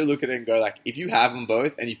 I also look at it and go, like, if you have them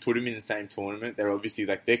both and you put them in the same tournament, they're obviously,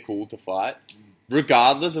 like, they're cool to fight.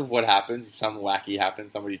 Regardless of what happens, if something wacky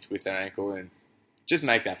happens, somebody twists their ankle, and just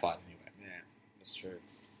make that fight anyway. Yeah, that's true.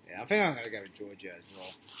 Yeah, I think I'm going to go with Giorgio as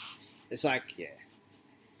well. It's like, yeah.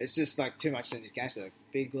 It's just, like, too much in his game. So, like,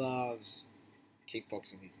 big gloves,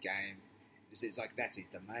 kickboxing his game. It's like, that's his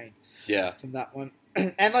domain Yeah. from that one.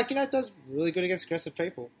 And, like, you know, it does really good against aggressive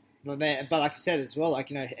people. But like I said as well, like,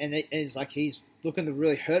 you know, and it's like he's looking to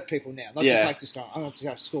really hurt people now. Not just going, I'm going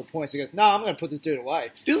to score points. He goes, no, I'm going to put this dude away.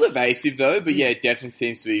 Still evasive, though, but yeah, it definitely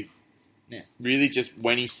seems to be really just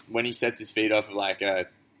when he sets his feet off of, like, a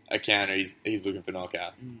counter, he's looking for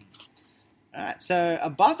knockouts. All right. So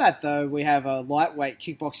above that, though, we have a lightweight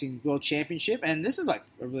kickboxing world championship, and this is like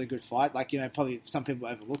a really good fight. Like, you know, probably some people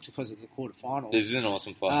overlooked because of the quarterfinals. This is an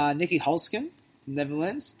awesome fight. Nicky Holzken,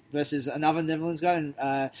 Netherlands, versus another Netherlands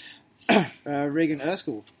guy, Regan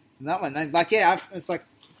Erskine. And that one, and like, yeah, it's like,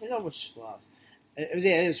 I don't know which last.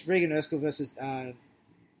 It was Regan Erskine versus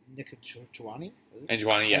Nick Chouani. And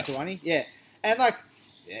Giovanni, yeah. Chouani, yeah. And like,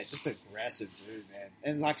 Yeah, just aggressive dude, man.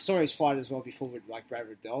 And like saw his fight as well before with like Brad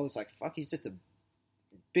Riddell. It's like fuck, he's just a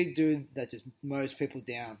big dude that just mows people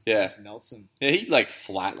down. Yeah. Just melts them. Yeah, he like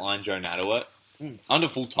flatlined Joe Nattawut under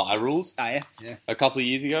full tie rules Oh yeah, yeah, a couple of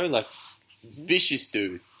years ago. Like vicious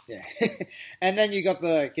dude. yeah. And then you got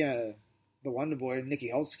the Wonder Boy Nicky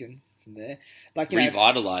Holtzkin from there. Like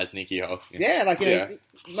Revitalized Nicky Holtzkin. yeah, like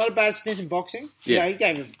not a bad stint in boxing. You Yeah. know, he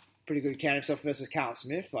gave a pretty good account of himself versus Carl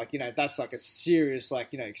Smith. Like that's like a serious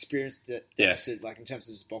experience deficit like in terms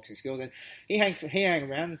of his boxing skills. And he hang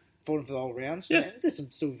around. Fought him for the whole rounds. Yeah. Man. Did some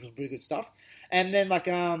pretty good stuff. And then I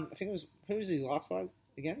think it was who was his last fight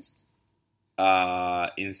against?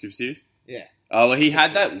 In the Super Series. Yeah. Oh, well, he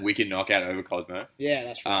had that wicked knockout over Cosmo. Yeah,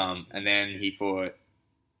 that's right. And then he fought.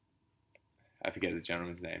 I forget the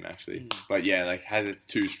gentleman's name actually, but yeah, like has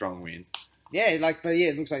 2 strong wins. Yeah, but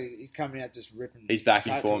it looks like he's coming out just ripping. He's back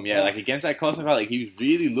in form, yeah. Like against that Cosmo fight, like he was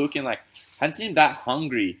really looking like hadn't seen him that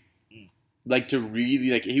hungry, like to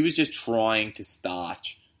really like he was just trying to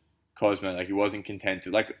starch Cosmo. Like he wasn't content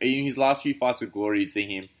to like in his last few fights with Glory, you'd see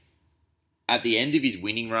him at the end of his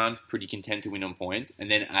winning run, pretty content to win on points,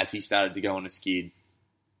 and then as he started to go on a skid,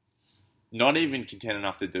 not even content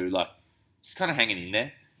enough to do like just kind of hanging in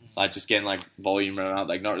there, like just getting like volume running up,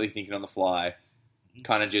 like not really thinking on the fly,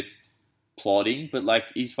 kind of just plodding. But like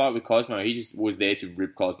his fight with Cosmo, he just was there to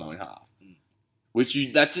rip Cosmo in half, which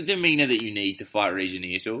that's a demeanor that you need to fight Regis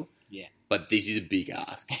Nielsen. Yeah, but this is a big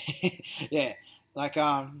ask. Yeah, like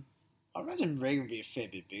I imagine Regan would be a fair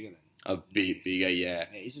bit bigger than. A bit bigger, yeah.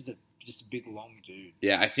 Yeah, he's just a big long dude.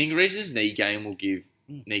 Yeah, I think Regis' knee game will give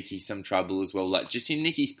Nikki some trouble as well. Like just in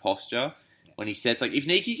Nikki's posture when he sets, like if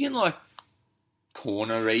Nikki can like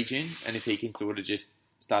corner Regin and if he can sort of just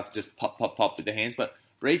start to just pop with the hands, but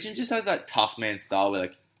Regin just has that tough man style where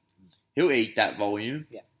like he'll eat that volume,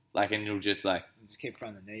 like and he'll just like keep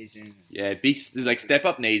throwing the knees in. Yeah, big like step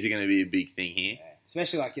up knees are going to be a big thing here. Yeah.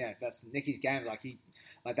 Especially like that's Nikki's game. Like he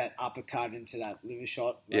like that uppercut into that liver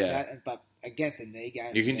shot. Like that, but against the knee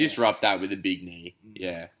game, you can disrupt that with a big knee.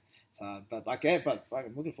 Yeah. So, but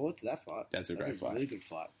I'm looking forward to that fight. That's a great fight. Really good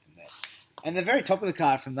fight from there. And the very top of the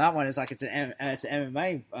card from that one is like it's an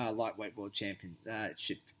MMA lightweight world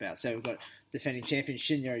championship bout. So we've got defending champion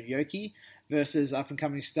Shinya Yoki versus up and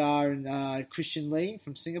coming star and Christian Lee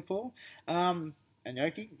from Singapore. And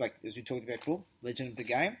Yoki, like as we talked about before, legend of the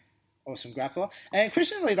game, awesome grappler. And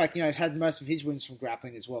Christian Lee, had most of his wins from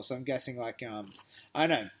grappling as well. So I'm guessing I don't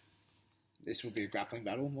know, this will be a grappling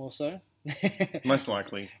battle more so. Most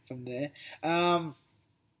likely. From there.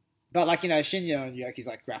 But Shinya and Yoki's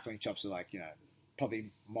grappling chops are probably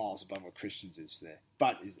miles above what Christian's is there.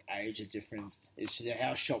 But is age a difference?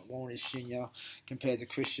 How shot worn is Shinya compared to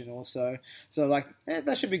Christian also? So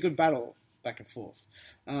that should be a good battle back and forth.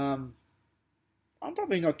 I'm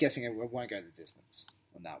probably not guessing it won't go the distance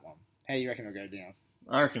on that one. How do you reckon it'll go down?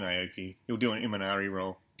 I reckon Aoki. He'll do an Imanari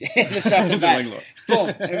roll. Just off the It's a bat. leg lock. Boom.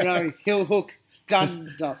 Imanari, heel hook.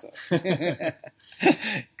 Done. Does it.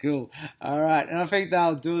 Cool. All right. And I think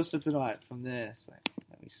that'll do us for tonight from there. So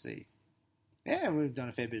let me see. Yeah, we've done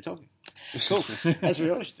a fair bit of talking. Cool. That's what we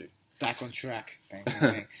always do. Back on track. Bang,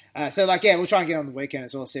 bang, bang. So we'll try and get on the weekend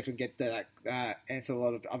as well, see if we can get to answer a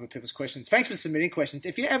lot of other people's questions. Thanks for submitting questions.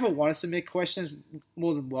 If you ever want to submit questions,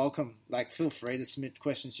 more than welcome. Feel free to submit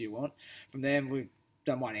questions you want. From there, we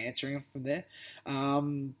don't mind answering them from there.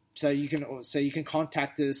 So you can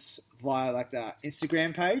contact us via the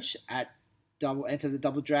Instagram page at enter the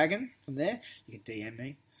Double Dragon. From there, you can DM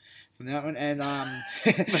me from that one, and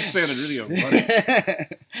That sounded really funny.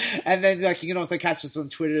 and then you can also catch us on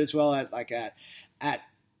Twitter as well at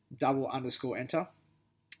double_enter.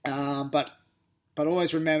 But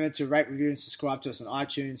always remember to rate, review, and subscribe to us on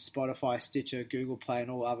iTunes, Spotify, Stitcher, Google Play, and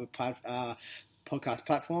all other podcast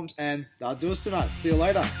platforms. And that'll do us tonight. See you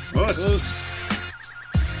later. Us.